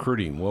for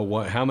recruiting?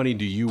 Well, how many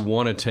do you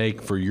want to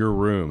take for your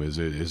room? Is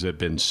it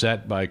been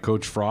set by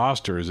Coach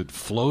Frost, or is it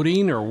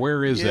floating, or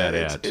where is that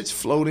at? It's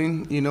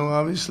floating.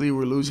 Obviously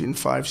we're losing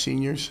 5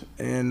 seniors,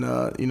 and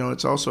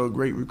it's also a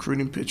great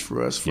recruiting pitch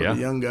for us, for the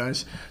young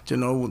guys, to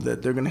know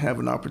that they're going to have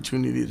an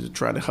opportunity to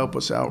try to help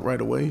us out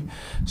right away.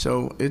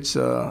 So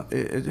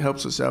it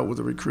helps us out with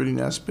the recruiting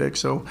aspect.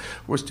 So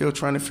we're still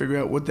trying to figure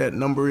out what that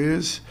number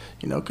is.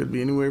 It could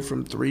be anywhere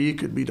from 3, it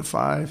could be to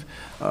 5.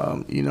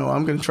 I'm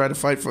going to try to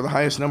fight for the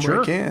highest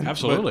number I can.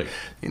 Absolutely.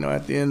 But,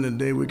 at the end of the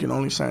day, we can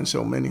only sign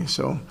so many.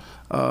 So,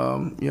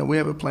 we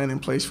have a plan in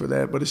place for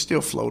that, but it's still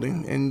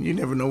floating. And you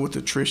never know with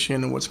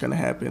attrition and what's going to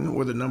happen,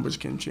 where the numbers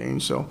can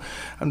change. So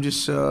I'm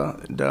just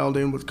dialed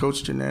in with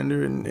Coach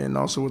Chenander and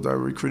also with our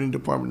recruiting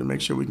department to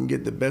make sure we can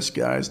get the best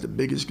guys, the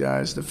biggest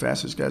guys, the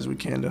fastest guys we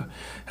can to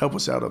help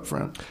us out up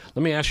front.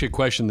 Let me ask you a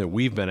question that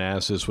we've been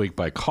asked this week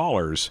by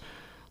callers.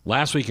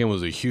 Last weekend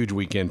was a huge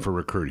weekend for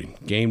recruiting.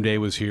 Game day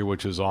was here,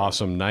 which was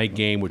awesome. Night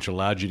game, which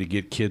allowed you to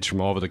get kids from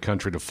all over the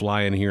country to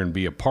fly in here and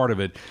be a part of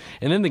it.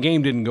 And then the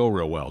game didn't go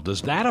real well.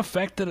 Does that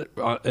affect it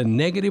a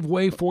negative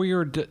way for you?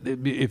 Or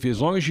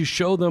as long as you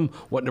show them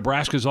what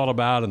Nebraska's all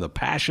about and the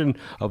passion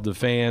of the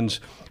fans,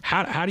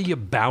 how do you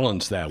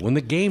balance that when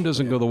the game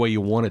doesn't go the way you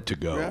want it to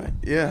go? Right.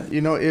 Yeah,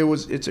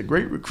 it's a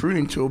great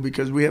recruiting tool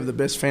because we have the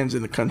best fans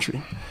in the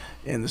country.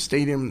 And the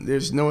stadium,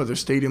 there's no other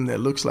stadium that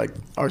looks like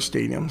our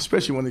stadium,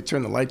 especially when they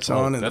turn the lights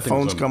on and the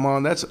phones come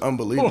on. That's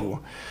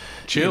unbelievable.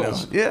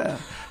 Chills. Yeah.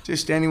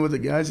 Just standing with the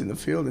guys in the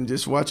field and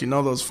just watching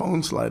all those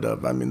phones light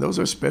up. I mean, those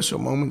are special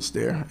moments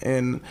there.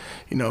 And,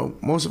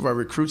 most of our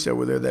recruits that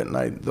were there that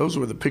night, those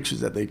were the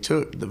pictures that they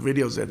took. The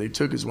videos that they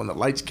took is when the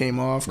lights came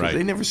off, because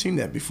they never seen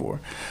that before.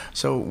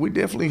 So we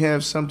definitely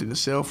have something to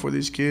sell for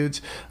these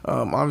kids.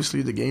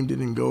 Obviously, the game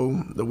didn't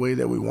go the way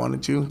that we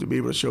wanted to be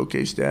able to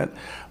showcase that.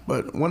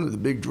 But one of the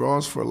big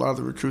draws for a lot of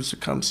the recruits to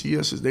come see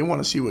us is they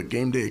want to see what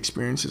game day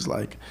experience is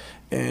like.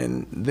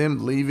 And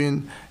them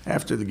leaving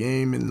after the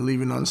game and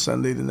leaving on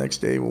Sunday the next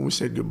day when we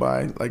said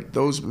goodbye, like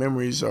those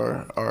memories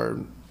are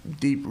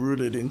deep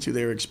rooted into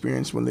their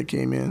experience when they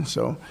came in.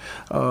 So,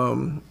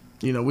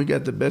 we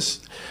got the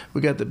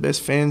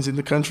best fans in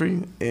the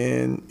country,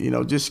 and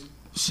just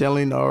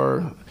selling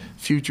our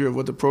future of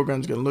what the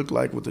program's going to look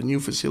like with the new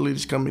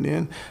facilities coming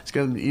in, it's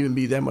going to even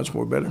be that much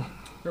more better.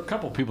 There are a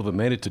couple of people that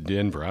made it to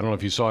Denver. I don't know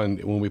if you saw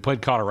when we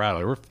played Colorado,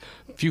 there were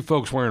a few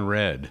folks wearing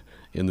red.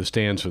 in the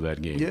stands for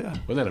that game. Yeah.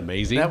 Wasn't that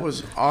amazing? That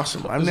was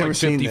awesome. I've was never like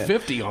seen 50-50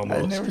 that. almost.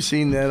 I've never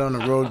seen that on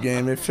a road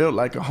game. It felt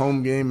like a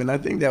home game, and I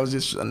think that was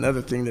just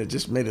another thing that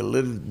just made it a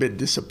little bit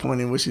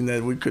disappointing, wishing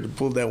that we could have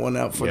pulled that one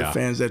out for the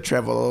fans that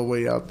travel all the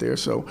way out there.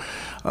 So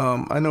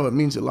I know it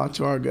means a lot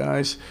to our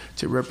guys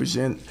to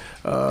represent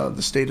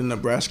the state of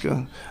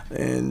Nebraska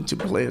and to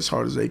play as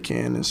hard as they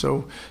can. And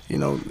so,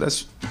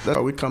 that's why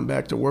we come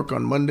back to work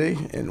on Monday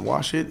and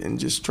wash it and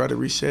just try to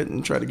reset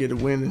and try to get a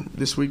win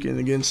this weekend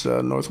against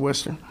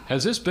Northwestern.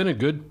 Has this been a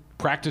good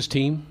practice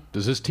team?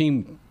 Does this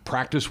team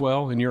practice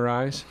well in your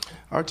eyes?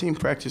 Our team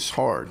practice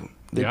hard.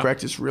 They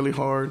practice really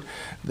hard.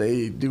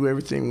 They do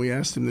everything we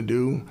ask them to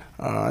do.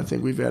 I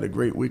think we've had a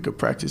great week of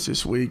practice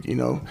this week.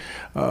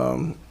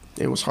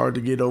 It was hard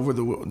to get over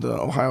the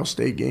Ohio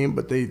State game,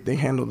 but they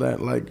handled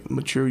that like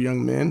mature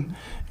young men,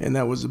 and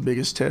that was the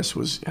biggest test,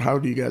 was how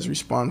do you guys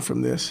respond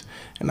from this?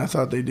 And I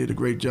thought they did a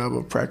great job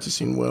of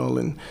practicing well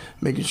and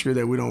making sure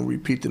that we don't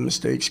repeat the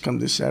mistakes come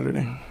this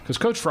Saturday. Because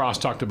Coach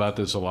Frost talked about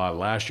this a lot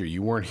last year.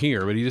 You weren't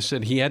here, but he just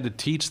said he had to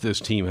teach this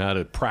team how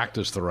to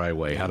practice the right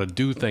way, how to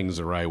do things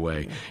the right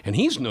way. And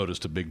he's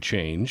noticed a big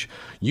change.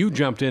 You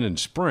jumped in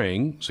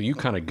spring, so you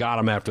kind of got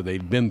them after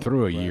they'd been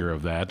through a year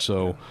of that.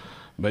 So.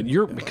 But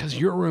because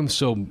your room's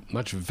so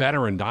much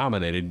veteran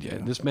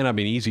dominated, this may not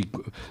be easy.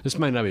 This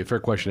might not be a fair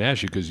question to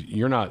ask you because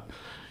you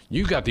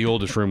got the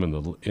oldest room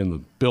in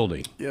the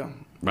building. Yeah.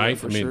 Right?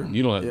 Yeah, I mean, sure.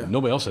 you don't.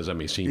 Nobody else has that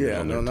many seniors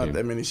on their team. Not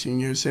that many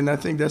seniors, and I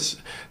think that's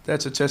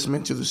a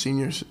testament to the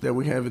seniors that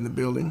we have in the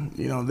building.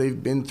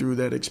 They've been through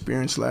that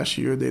experience last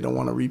year. They don't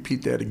want to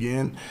repeat that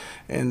again,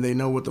 and they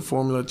know what the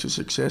formula to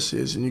success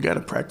is. And you got to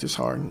practice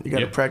hard. You got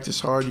to practice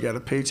hard. You got to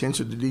pay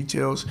attention to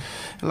details.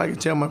 And like I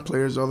tell my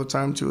players all the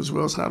time too, as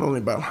well, it's not only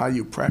about how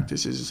you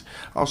practice; it's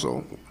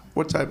also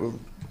what type of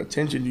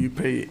attention do you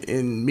pay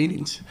in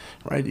meetings,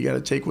 right? You got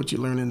to take what you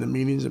learn in the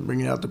meetings and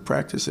bring it out to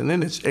practice, and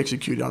then it's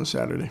executed on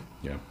Saturday.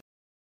 Yeah.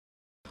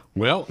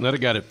 Well, another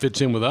guy that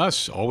fits in with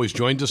us always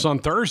joins us on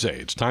Thursday.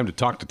 It's time to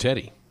talk to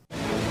Teddy.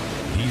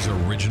 He's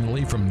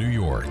originally from New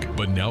York,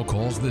 but now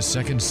calls the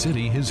second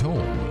city his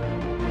home.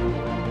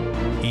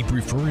 He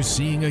prefers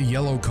seeing a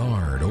yellow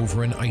card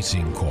over an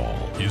icing call.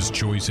 His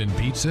choice in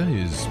pizza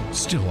is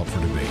still up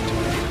for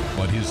debate,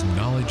 but his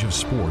knowledge of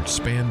sports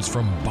spans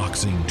from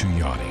boxing to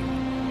yachting.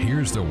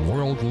 Here's the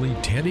worldly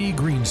Teddy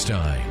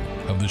Greenstein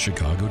of the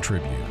Chicago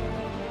Tribune.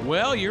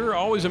 Well, you're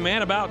always a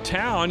man about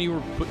town. You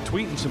were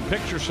tweeting some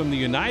pictures from the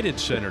United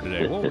Center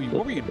today.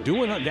 What were you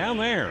doing down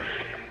there?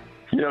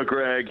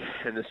 Greg,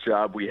 in this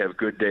job, we have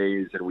good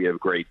days and we have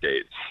great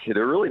days.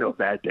 There are really no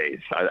bad days,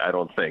 I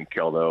don't think,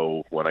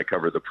 although when I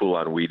covered the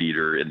Poulon Weed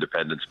Eater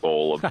Independence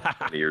Bowl of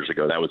 20 years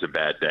ago, that was a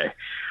bad day.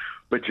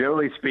 But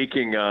generally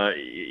speaking,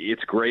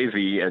 it's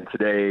gravy, and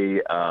today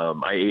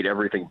I ate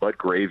everything but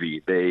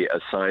gravy. They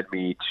assigned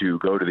me to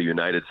go to the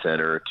United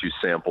Center to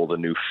sample the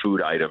new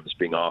food items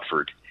being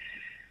offered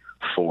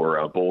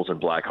for Bulls and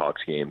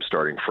Blackhawks games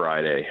starting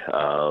Friday,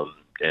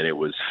 and it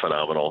was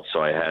phenomenal.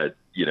 So I had,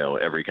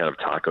 every kind of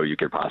taco you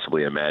could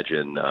possibly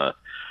imagine,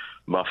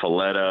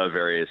 muffaletta,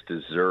 various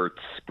desserts,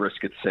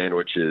 brisket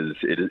sandwiches.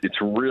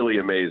 It's really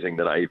amazing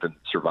that I even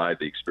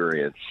survived the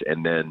experience.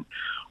 And then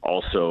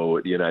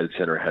also the United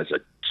Center has a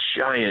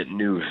giant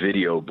new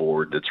video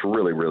board that's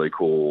really, really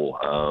cool.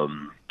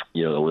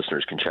 The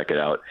listeners can check it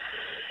out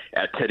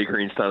at Teddy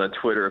Greenstein on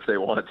Twitter if they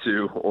want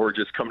to, or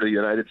just come to the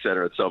United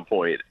Center at some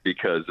point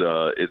because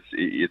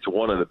it's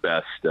one of the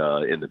best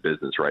in the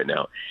business right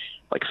now.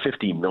 Like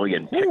 50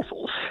 million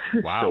pixels.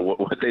 Wow. So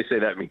what they say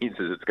that means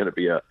is it's going to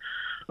be a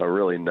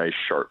really nice,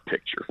 sharp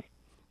picture.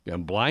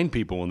 And blind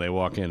people when they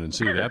walk in and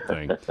see that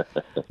thing.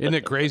 Isn't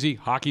it crazy?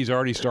 Hockey's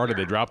already started.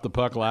 They dropped the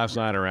puck last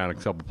night around a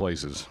couple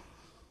places.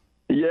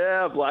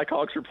 Yeah,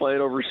 Blackhawks are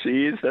playing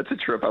overseas. That's a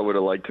trip I would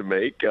have liked to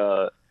make.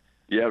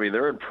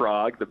 They're in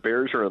Prague. The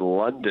Bears are in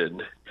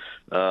London.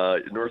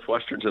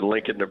 Northwestern's in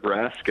Lincoln,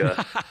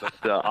 Nebraska.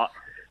 But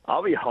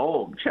I'll be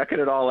home checking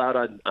it all out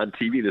on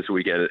TV this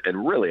weekend.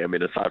 And really,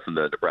 aside from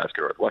the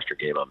Nebraska-Northwestern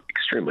game, I'm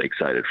extremely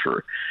excited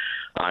for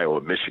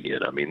Iowa-Michigan.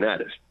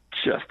 That is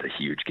just a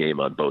huge game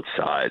on both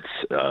sides.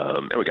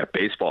 And we got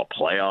baseball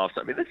playoffs.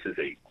 This is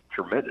a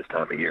tremendous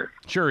time of year.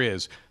 Sure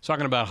is.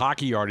 Talking about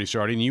hockey already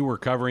starting, you were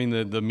covering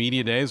the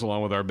media days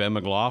along with our Ben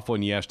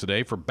McLaughlin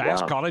yesterday for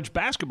college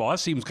basketball. That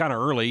seems kind of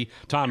early.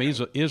 Tom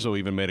Izzo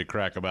even made a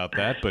crack about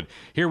that. But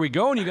here we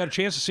go, and you got a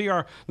chance to see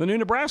the new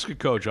Nebraska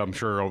coach, I'm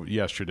sure,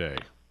 yesterday.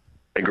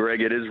 And,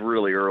 Greg, it is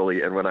really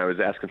early, and when I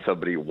was asking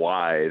somebody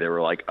why, they were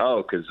like,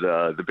 because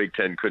the Big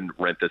Ten couldn't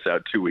rent this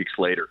out 2 weeks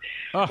later.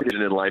 Oh. And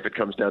in life, it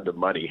comes down to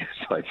money,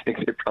 so I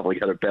think they probably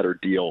got a better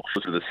deal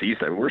for the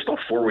season. We're still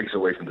 4 weeks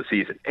away from the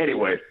season.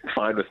 Anyway,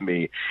 fine with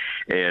me.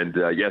 And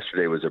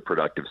yesterday was a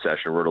productive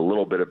session. Wrote a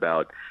little bit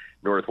about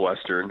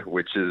Northwestern,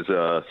 which is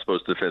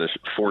supposed to finish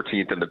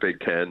 14th in the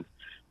Big Ten,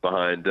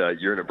 behind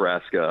your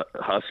Nebraska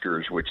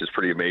Huskers, which is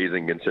pretty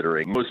amazing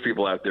considering most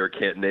people out there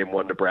can't name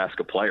one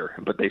Nebraska player,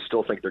 but they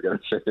still think they're going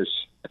to finish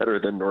better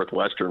than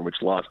Northwestern,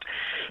 which lost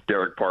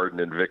Derek Pardon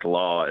and Vic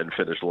Law and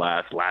finished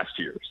last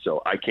year.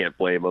 So I can't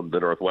blame them. The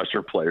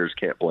Northwestern players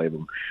can't blame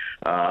them.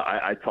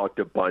 I talked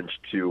a bunch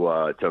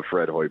to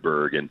Fred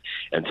Hoiberg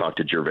and talked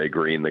to Gervais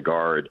Green, the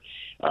guard,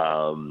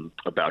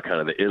 about kind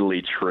of the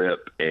Italy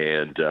trip.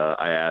 And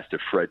I asked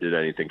if Fred did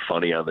anything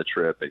funny on the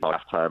trip. At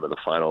halftime of the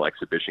final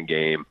exhibition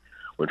game,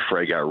 when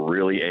Fred got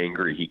really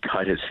angry, he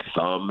cut his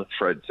thumb.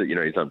 Fred said,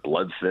 he's on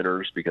blood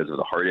thinners because of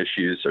the heart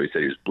issues, so he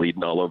said he was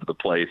bleeding all over the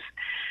place.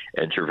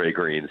 And Gervais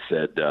Green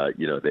said,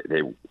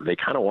 they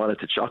kind of wanted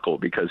to chuckle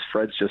because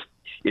Fred's just,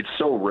 it's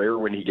so rare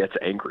when he gets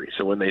angry.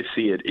 So when they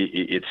see it,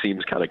 it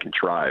seems kind of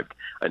contrived.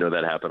 I know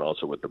that happened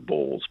also with the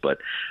Bulls, but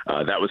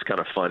that was kind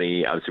of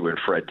funny. Obviously, when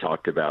Fred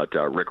talked about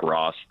Rick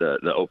Ross,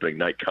 the opening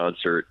night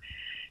concert,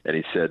 and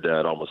he said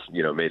it almost,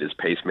 made his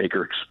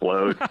pacemaker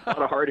explode. A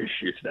lot of heart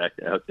issues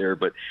out there,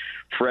 but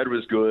Fred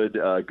was good.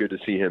 Good to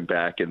see him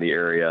back in the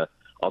area.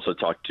 Also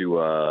talked to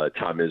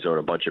Tom Izzo and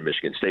a bunch of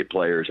Michigan State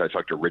players. I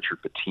talked to Richard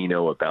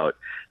Pitino about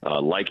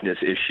likeness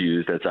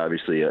issues. That's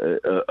obviously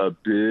a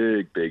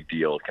big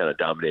deal, kind of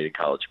dominating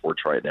college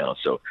sports right now.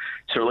 So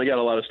certainly got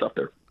a lot of stuff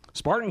there.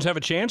 Spartans have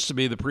a chance to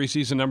be the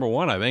preseason number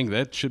one. I think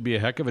that should be a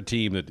heck of a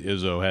team that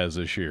Izzo has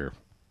this year.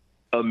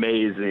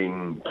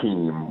 Amazing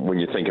team when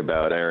you think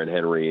about Aaron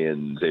Henry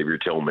and Xavier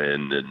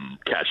Tillman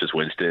and Cassius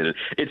Winston.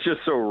 It's just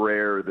so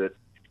rare that,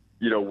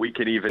 we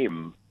can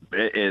even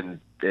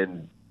and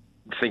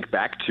think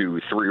back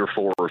to 3 or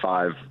 4 or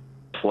 5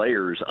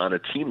 players on a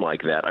team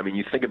like that. I mean,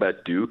 you think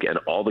about Duke and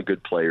all the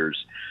good players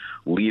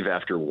leave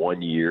after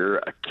 1 year.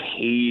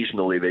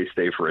 Occasionally they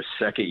stay for a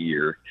second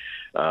year.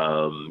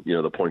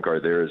 The point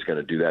guard there is going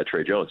to do that,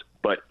 Trey Jones.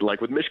 But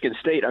like with Michigan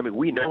State, I mean,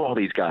 we know all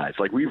these guys.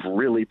 Like, we've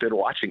really been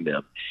watching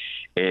them.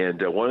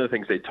 And one of the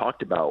things they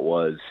talked about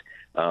was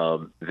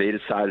they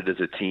decided as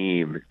a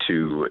team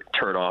to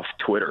turn off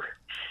Twitter.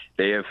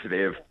 They have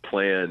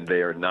planned.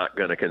 They are not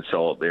going to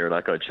consult. They are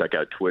not going to check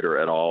out Twitter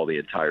at all the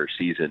entire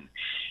season.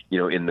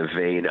 In the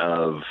vein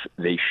of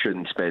they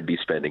shouldn't be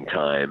spending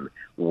time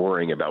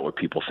worrying about what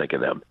people think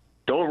of them.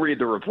 Don't read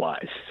the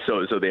replies.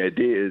 So the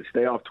idea is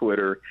stay off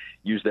Twitter.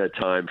 Use that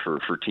time for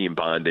team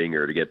bonding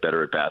or to get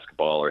better at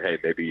basketball or hey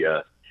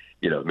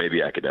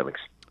maybe academics.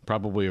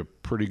 Probably a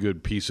pretty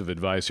good piece of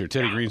advice here.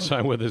 Teddy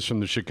Greenstein with us from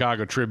the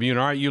Chicago Tribune.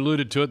 All right, you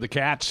alluded to it, the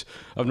Cats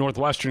of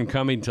Northwestern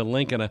coming to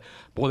Lincoln.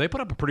 Boy, they put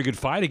up a pretty good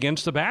fight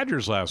against the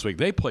Badgers last week.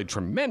 They played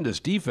tremendous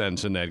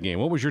defense in that game.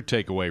 What was your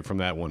takeaway from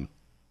that one?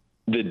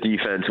 The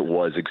defense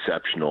was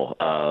exceptional.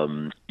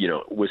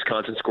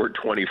 Wisconsin scored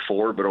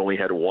 24, but only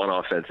had 1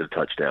 offensive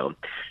touchdown.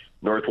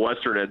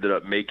 Northwestern ended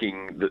up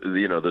making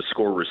the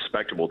score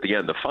respectable at the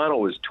end. The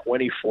final was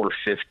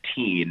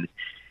 24-15.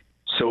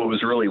 So it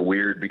was really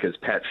weird because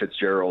Pat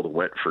Fitzgerald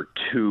went for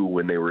 2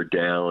 when they were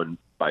down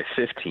by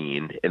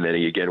 15, and then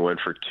he again went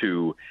for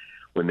 2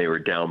 when they were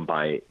down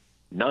by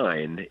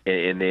 9,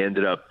 and they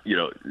ended up,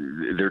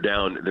 they're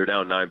down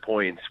 9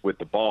 points with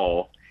the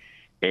ball,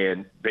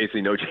 and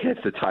basically no chance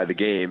to tie the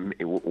game.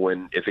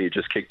 When if they had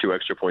just kicked 2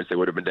 extra points, they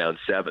would have been down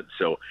 7.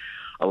 So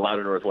a lot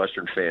of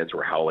Northwestern fans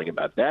were howling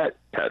about that.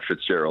 Pat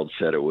Fitzgerald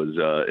said it was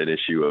an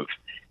issue of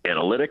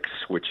analytics,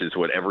 which is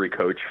what every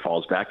coach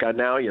falls back on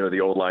now.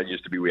 The old line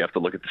used to be we have to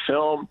look at the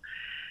film.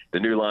 The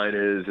new line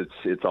is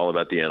it's all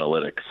about the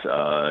analytics.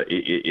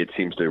 It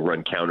seems to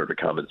run counter to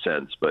common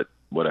sense, but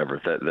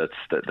whatever.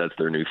 That's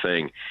their new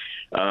thing.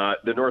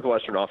 The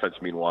Northwestern offense,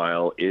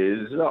 meanwhile,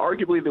 is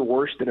arguably the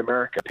worst in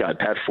America. God,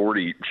 Pat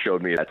Forty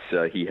showed me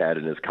that he had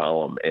in his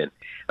column, and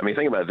I mean,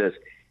 think about this.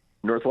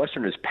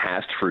 Northwestern has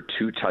passed for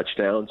 2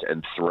 touchdowns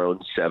and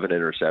thrown 7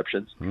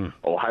 interceptions.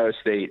 Ohio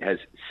State has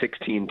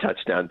 16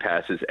 touchdown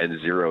passes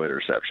and 0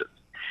 interceptions.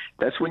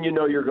 That's when you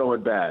know you're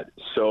going bad.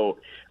 So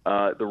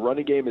the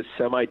running game is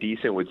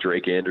semi-decent with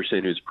Drake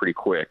Anderson, who's pretty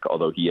quick,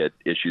 although he had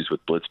issues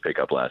with blitz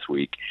pickup last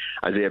week.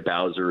 Isaiah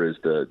Bowser is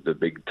the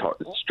big,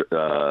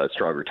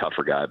 stronger,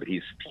 tougher guy, but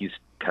he's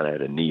kind of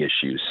had a knee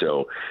issue.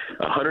 So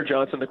Hunter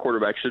Johnson, the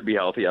quarterback, should be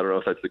healthy. I don't know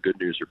if that's the good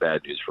news or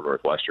bad news for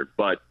Northwestern,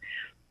 but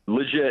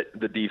legit,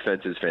 the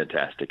defense is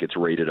fantastic. It's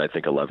rated, I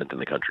think, 11th in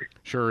the country.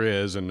 Sure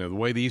is, and the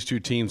way these two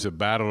teams have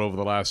battled over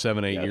the last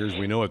 7-8 years,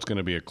 we know it's going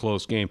to be a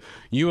close game.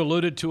 You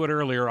alluded to it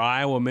earlier,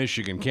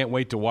 Iowa-Michigan. Can't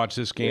wait to watch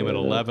this game at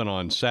 11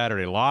 on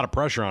Saturday. A lot of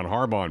pressure on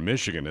Harbaugh and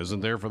Michigan,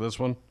 isn't there, for this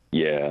one?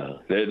 Yeah,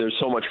 there's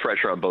so much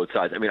pressure on both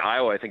sides. I mean,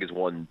 Iowa, I think, has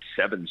won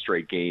 7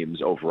 straight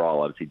games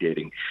overall, obviously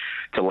dating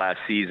to last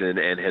season,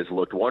 and has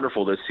looked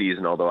wonderful this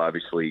season, although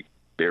obviously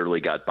barely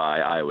got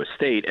by Iowa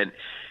State. And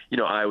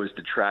Iowa's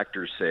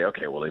detractors say,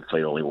 okay, well, they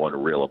played only one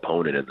real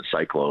opponent in the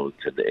Cyclones,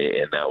 and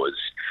that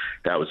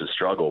was a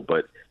struggle.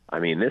 But I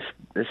mean,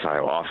 this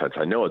Iowa offense,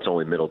 I know it's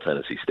only Middle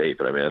Tennessee State,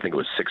 but I mean, I think it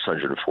was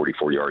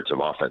 644 yards of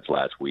offense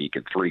last week,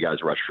 and 3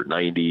 guys rushed for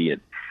 90,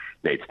 and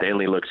Nate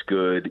Stanley looks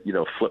good.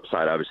 Flip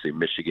side, obviously,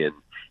 Michigan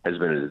has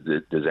been a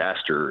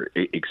disaster,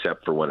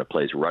 except for when it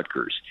plays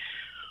Rutgers.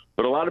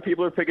 But a lot of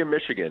people are picking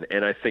Michigan,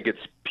 and I think it's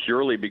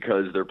purely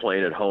because they're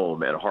playing at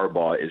home, and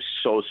Harbaugh is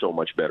so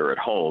much better at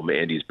home,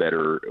 and he's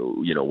better,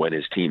 when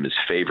his team is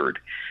favored.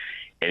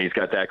 and he's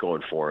got that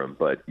going for him.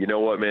 But you know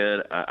what,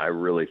 man? I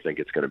really think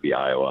it's going to be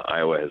Iowa.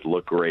 Iowa has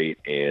looked great,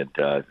 and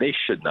they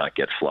should not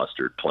get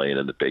flustered playing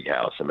in the Big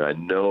House. I mean, I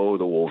know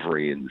the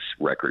Wolverines'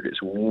 record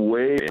is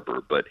way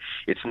over, but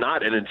it's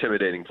not an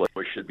intimidating play.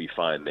 We should be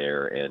fine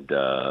there, and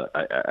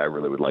I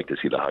really would like to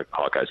see the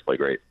Hawkeyes play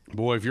great.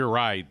 Boy, if you're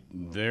right,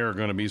 there are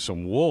going to be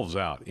some wolves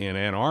out in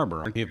Ann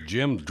Arbor. If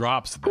Jim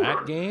drops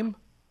that game,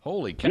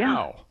 holy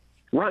cow.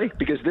 Yeah, right,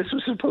 because this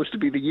was supposed to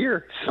be the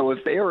year. So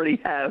if they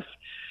already have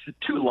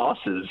 2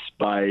 losses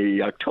by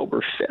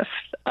October 5th.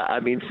 I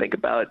mean, think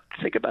about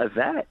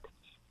that.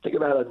 Think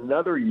about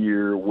another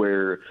year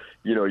where,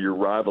 you know, your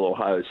rival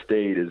Ohio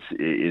State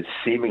is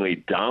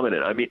seemingly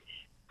dominant. I mean,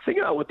 think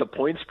about what the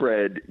point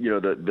spread, you know,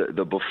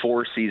 the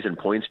before season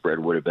point spread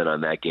would have been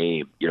on that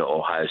game. You know,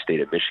 Ohio State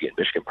at Michigan.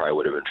 Michigan probably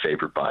would have been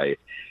favored by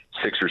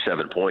 6 or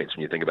 7 points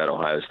when you think about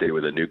Ohio State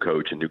with a new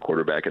coach and new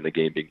quarterback and the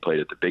game being played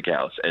at the Big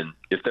House. And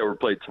if they were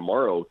played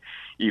tomorrow,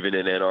 even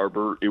in Ann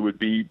Arbor, it would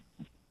be,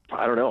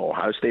 I don't know,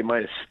 Ohio State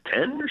minus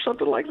 10 or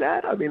something like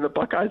that. I mean, the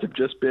Buckeyes have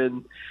just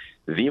been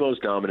the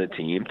most dominant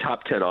team,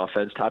 top 10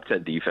 offense, top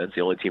 10 defense,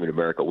 the only team in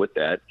America with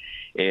that.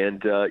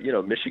 And, you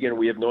know, Michigan,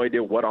 we have no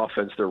idea what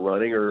offense they're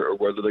running or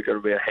whether they're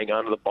going to hang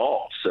on to the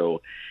ball.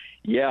 So,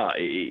 yeah,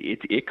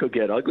 it could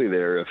get ugly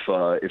there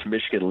if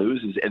Michigan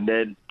loses. And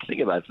then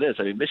think about this.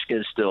 I mean,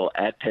 Michigan is still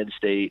at Penn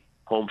State,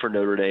 home for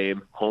Notre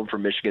Dame, home for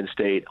Michigan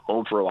State,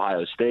 home for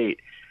Ohio State.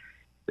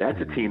 That's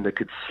a team that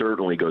could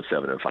certainly go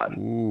 7-5.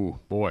 Ooh,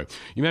 boy.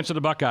 You mentioned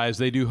the Buckeyes.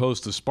 They do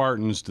host the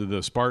Spartans. Do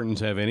the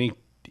Spartans have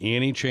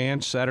any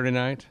chance Saturday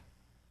night?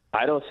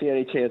 I don't see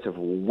any chance of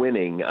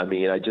winning. I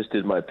mean, I just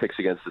did my picks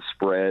against the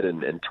spread,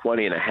 and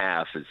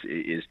 20.5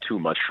 is too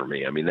much for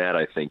me. I mean, that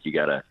I think you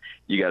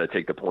gotta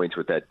take the points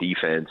with that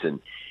defense, and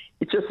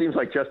it just seems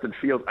like Justin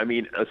Fields. I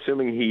mean,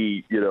 assuming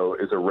he, you know,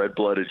 is a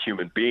red-blooded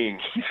human being,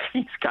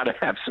 he's got to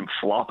have some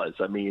flaws.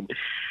 I mean,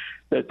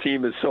 that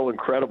team is so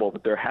incredible,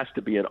 but there has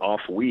to be an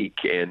off week,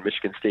 and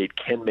Michigan State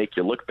can make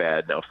you look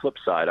bad. Now, flip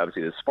side,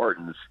 obviously the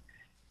Spartans'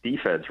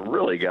 defense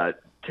really got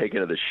taken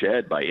to the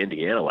shed by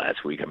Indiana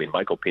last week. I mean,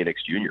 Michael Penix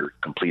Jr.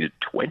 completed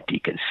 20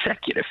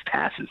 consecutive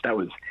passes. That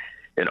was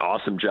an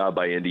awesome job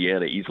by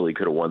Indiana. Easily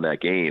could have won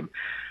that game.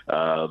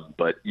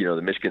 But, you know,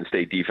 the Michigan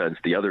State defense,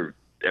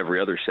 every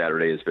other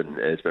Saturday has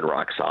been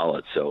rock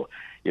solid. So,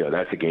 you know,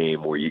 that's a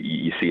game where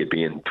you see it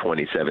being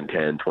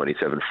 27-10,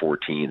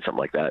 27-14, something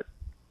like that.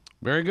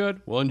 Very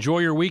good. Well, enjoy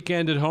your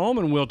weekend at home,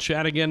 and we'll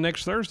chat again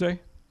next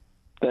Thursday.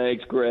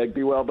 Thanks, Greg.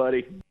 Be well,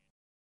 buddy.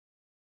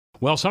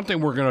 Well,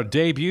 something we're going to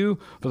debut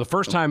for the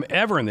first time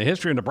ever in the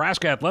history of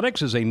Nebraska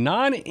athletics is a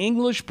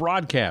non-English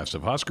broadcast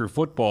of Husker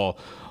football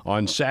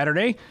on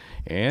Saturday.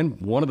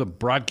 And one of the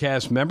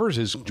broadcast members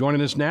is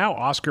joining us now.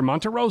 Oscar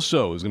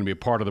Monterosso is going to be a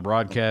part of the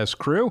broadcast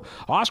crew.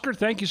 Oscar,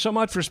 thank you so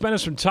much for spending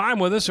some time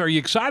with us. Are you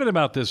excited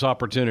about this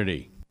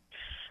opportunity?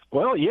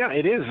 Well, yeah,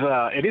 it is.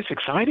 It is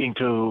exciting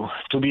to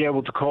be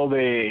able to call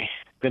the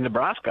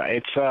Nebraska.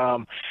 It's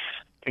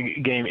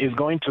game is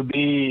going to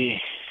be.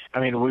 I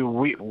mean,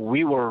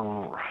 we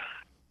were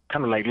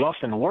kind of like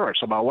lost in words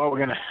about what we're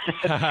gonna,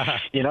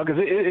 you know,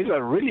 because it's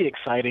really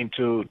exciting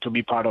to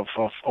be part of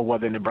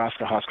what the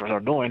Nebraska Huskers are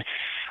doing,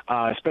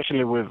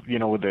 especially with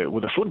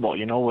the football,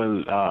 you know,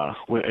 with el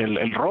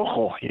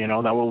rojo, you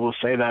know, that we'll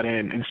say that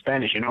in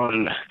Spanish, you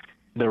know,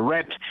 the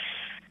red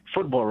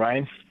football,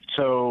 right?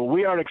 So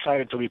we are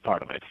excited to be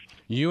part of it.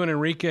 You and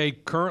Enrique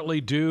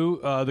currently do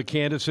the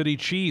Kansas City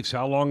Chiefs.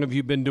 How long have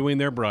you been doing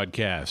their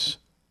broadcasts?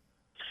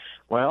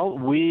 Well,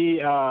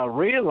 we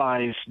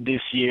realized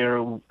this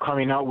year,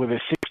 coming out with a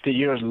 60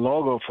 years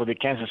logo for the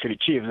Kansas City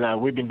Chiefs,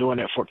 that we've been doing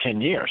it for 10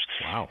 years.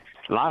 Wow.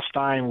 Last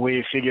time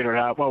we figured it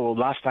out,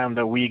 last time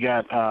that we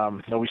got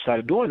that we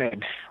started doing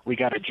it, we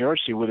got a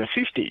jersey with a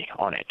 50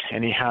 on it,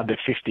 and it had the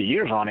 50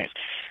 years on it.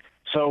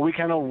 So we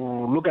kind of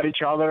look at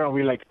each other and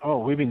we're like, oh,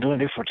 we've been doing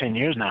this for 10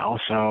 years now.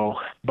 So,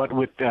 but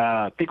with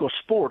Tico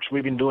Sports,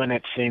 we've been doing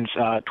it since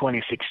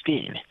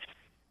 2016.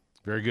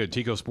 Very good.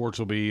 Tico Sports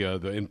will be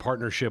in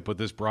partnership with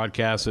this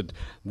broadcast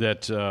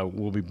that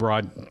will be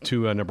brought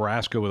to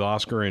Nebraska with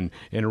Oscar and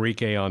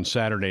Enrique on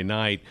Saturday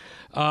night.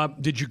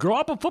 Did you grow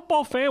up a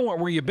football fan?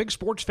 Were you a big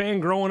sports fan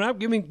growing up?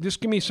 Give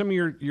me some of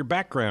your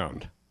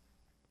background.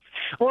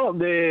 Well,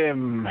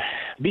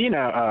 being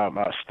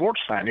a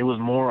sports fan, it was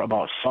more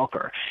about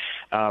soccer.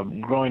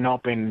 Growing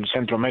up in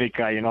Central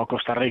America, you know,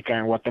 Costa Rica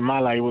and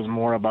Guatemala, it was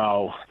more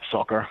about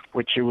soccer,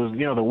 which it was,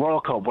 you know, the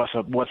World Cup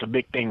was a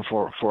big thing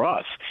for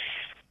us.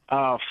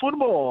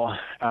 Football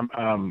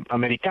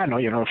americano,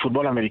 you know,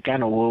 football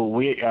americano.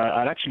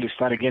 I actually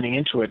started getting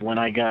into it when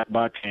I got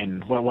back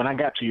when I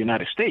got to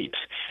United States.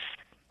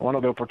 One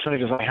of the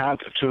opportunities I had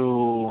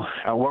to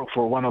work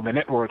for one of the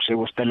networks, it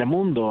was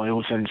Telemundo. It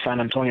was in San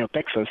Antonio,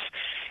 Texas.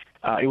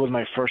 It was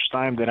my first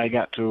time that I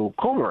got to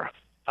cover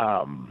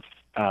the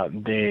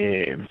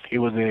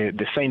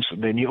Saints,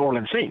 the New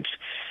Orleans Saints,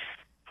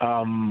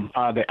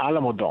 the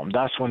Alamo Dome.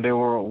 That's when there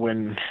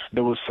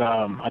was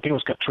I think it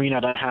was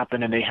Katrina that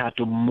happened, and they had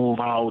to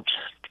move out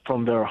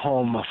from their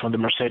home, from the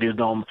Mercedes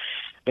Dome.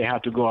 They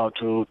had to go out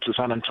to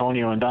San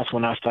Antonio, and that's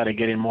when I started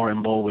getting more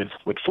involved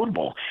with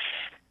football.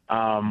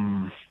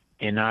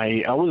 And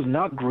I was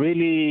not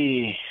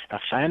really a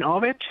fan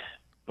of it,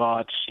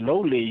 but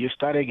slowly you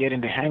started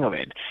getting the hang of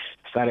it,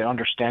 started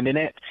understanding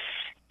it.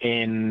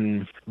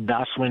 And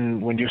that's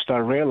when you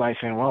start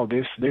realizing, well,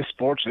 this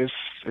sports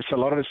it's a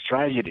lot of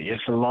strategy.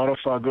 It's a lot of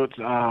good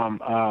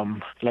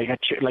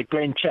like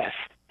playing chess,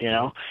 you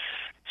know.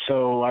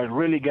 So I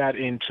really got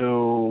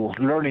into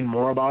learning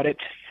more about it,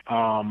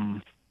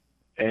 and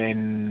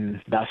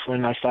that's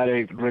when I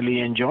started really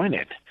enjoying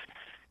it.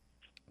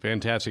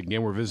 Fantastic.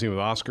 Again, we're visiting with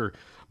Oscar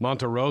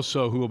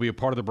Monterroso, who will be a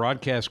part of the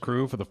broadcast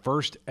crew for the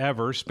first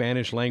ever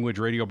Spanish-language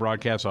radio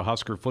broadcast of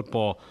Husker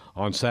football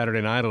on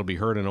Saturday night. It'll be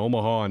heard in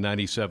Omaha on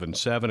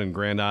 97.7 and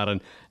Grand Island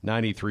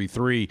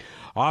 93.3.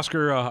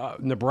 Oscar,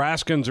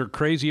 Nebraskans are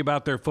crazy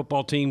about their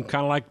football team,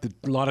 kind of like a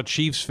lot of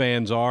Chiefs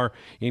fans are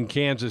in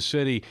Kansas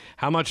City.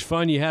 How much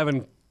fun you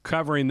having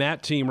covering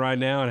that team right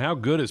now, and how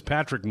good is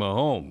Patrick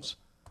Mahomes?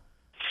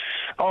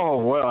 Oh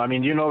well, I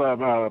mean, you know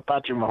that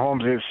Patrick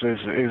Mahomes is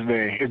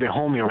the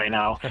homie right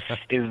now,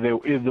 is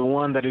the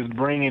one that is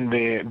bringing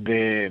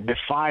the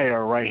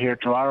fire right here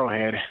to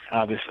Arrowhead,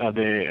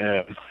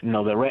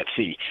 the Red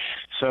Sea.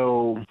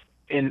 So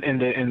in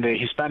the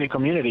Hispanic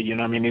community, you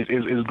know, I mean,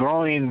 is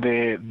growing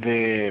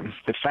the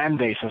fan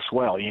base as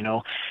well. You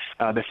know,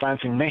 the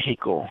fans in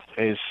Mexico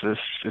is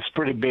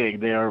pretty big.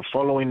 They are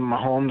following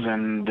Mahomes,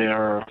 and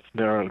they're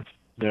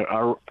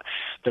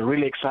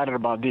really excited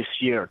about this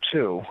year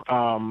too.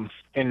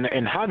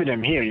 And having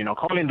him here, you know,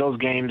 calling those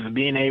games,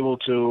 being able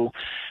to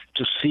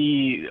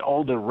see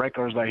all the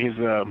records that he's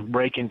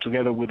breaking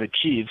together with the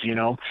Chiefs, you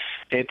know,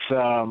 it's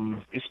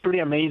pretty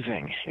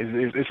amazing.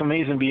 It's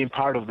amazing being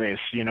part of this,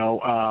 you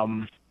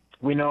know.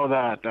 We know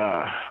that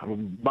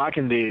back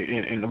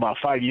in about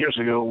 5 years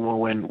ago,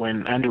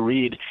 when Andy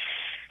Reid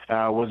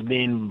was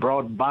being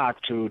brought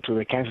back to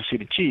the Kansas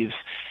City Chiefs,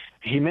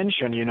 he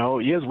mentioned, you know,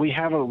 yes, we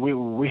have a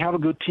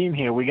good team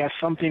here. We got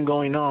something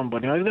going on,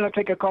 but you know, it's going to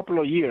take a couple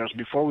of years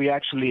before we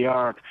actually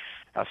are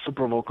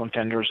Super Bowl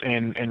contenders,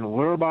 and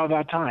we're about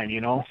that time. You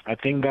know, I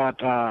think that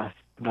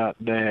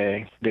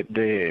the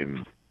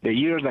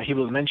years that he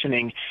was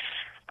mentioning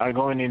are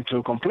going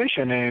into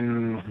completion.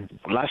 And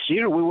last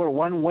year we were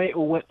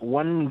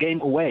one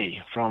game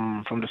away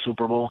from the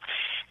Super Bowl.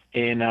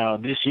 And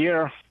this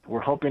year, we're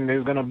hoping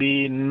there's going to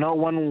be not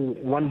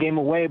one game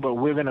away, but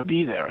we're going to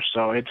be there.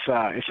 So it's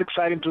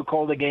exciting to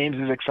call the games.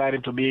 It's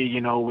exciting to be,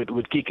 you know, with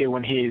Kike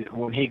when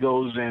he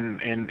goes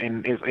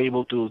and is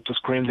able to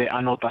scream the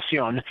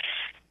anotación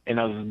in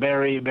a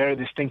very, very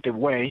distinctive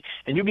way.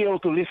 And you'll be able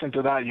to listen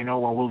to that, you know,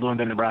 when we're doing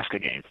the Nebraska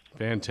game.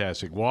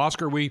 Fantastic. Well,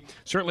 Oscar, we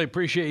certainly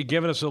appreciate you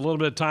giving us a little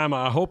bit of time.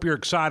 I hope you're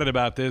excited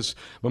about this.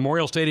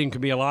 Memorial Stadium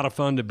can be a lot of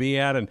fun to be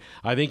at, and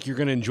I think you're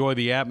going to enjoy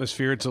the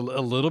atmosphere. It's a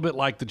little bit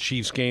like the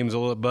Chiefs games,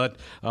 but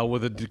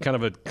with a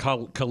kind of a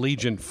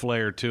collegiate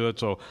flair to it.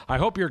 So I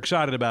hope you're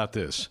excited about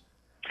this.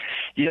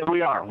 Yeah,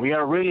 we are. We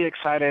are really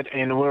excited,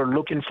 and we're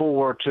looking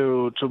forward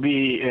to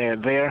be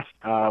there.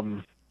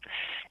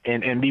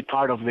 And be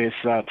part of this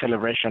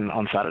celebration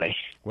on Saturday.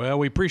 Well,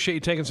 we appreciate you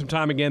taking some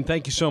time again.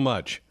 Thank you so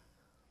much.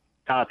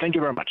 Thank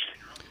you very much.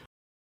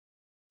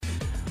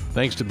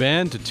 Thanks to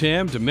Ben, to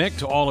Tim, to Mick,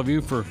 to all of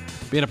you for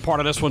being a part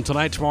of this one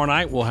tonight. Tomorrow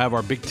night, we'll have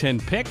our Big Ten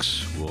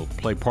picks. We'll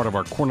play part of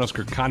our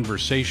Cornhusker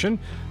conversation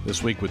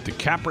this week with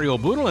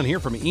DiCaprio Boodle, and hear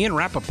from Ian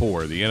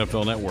Rappaport, the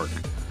NFL Network.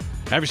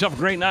 Have yourself a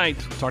great night.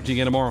 Talk to you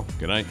again tomorrow.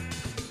 Good night.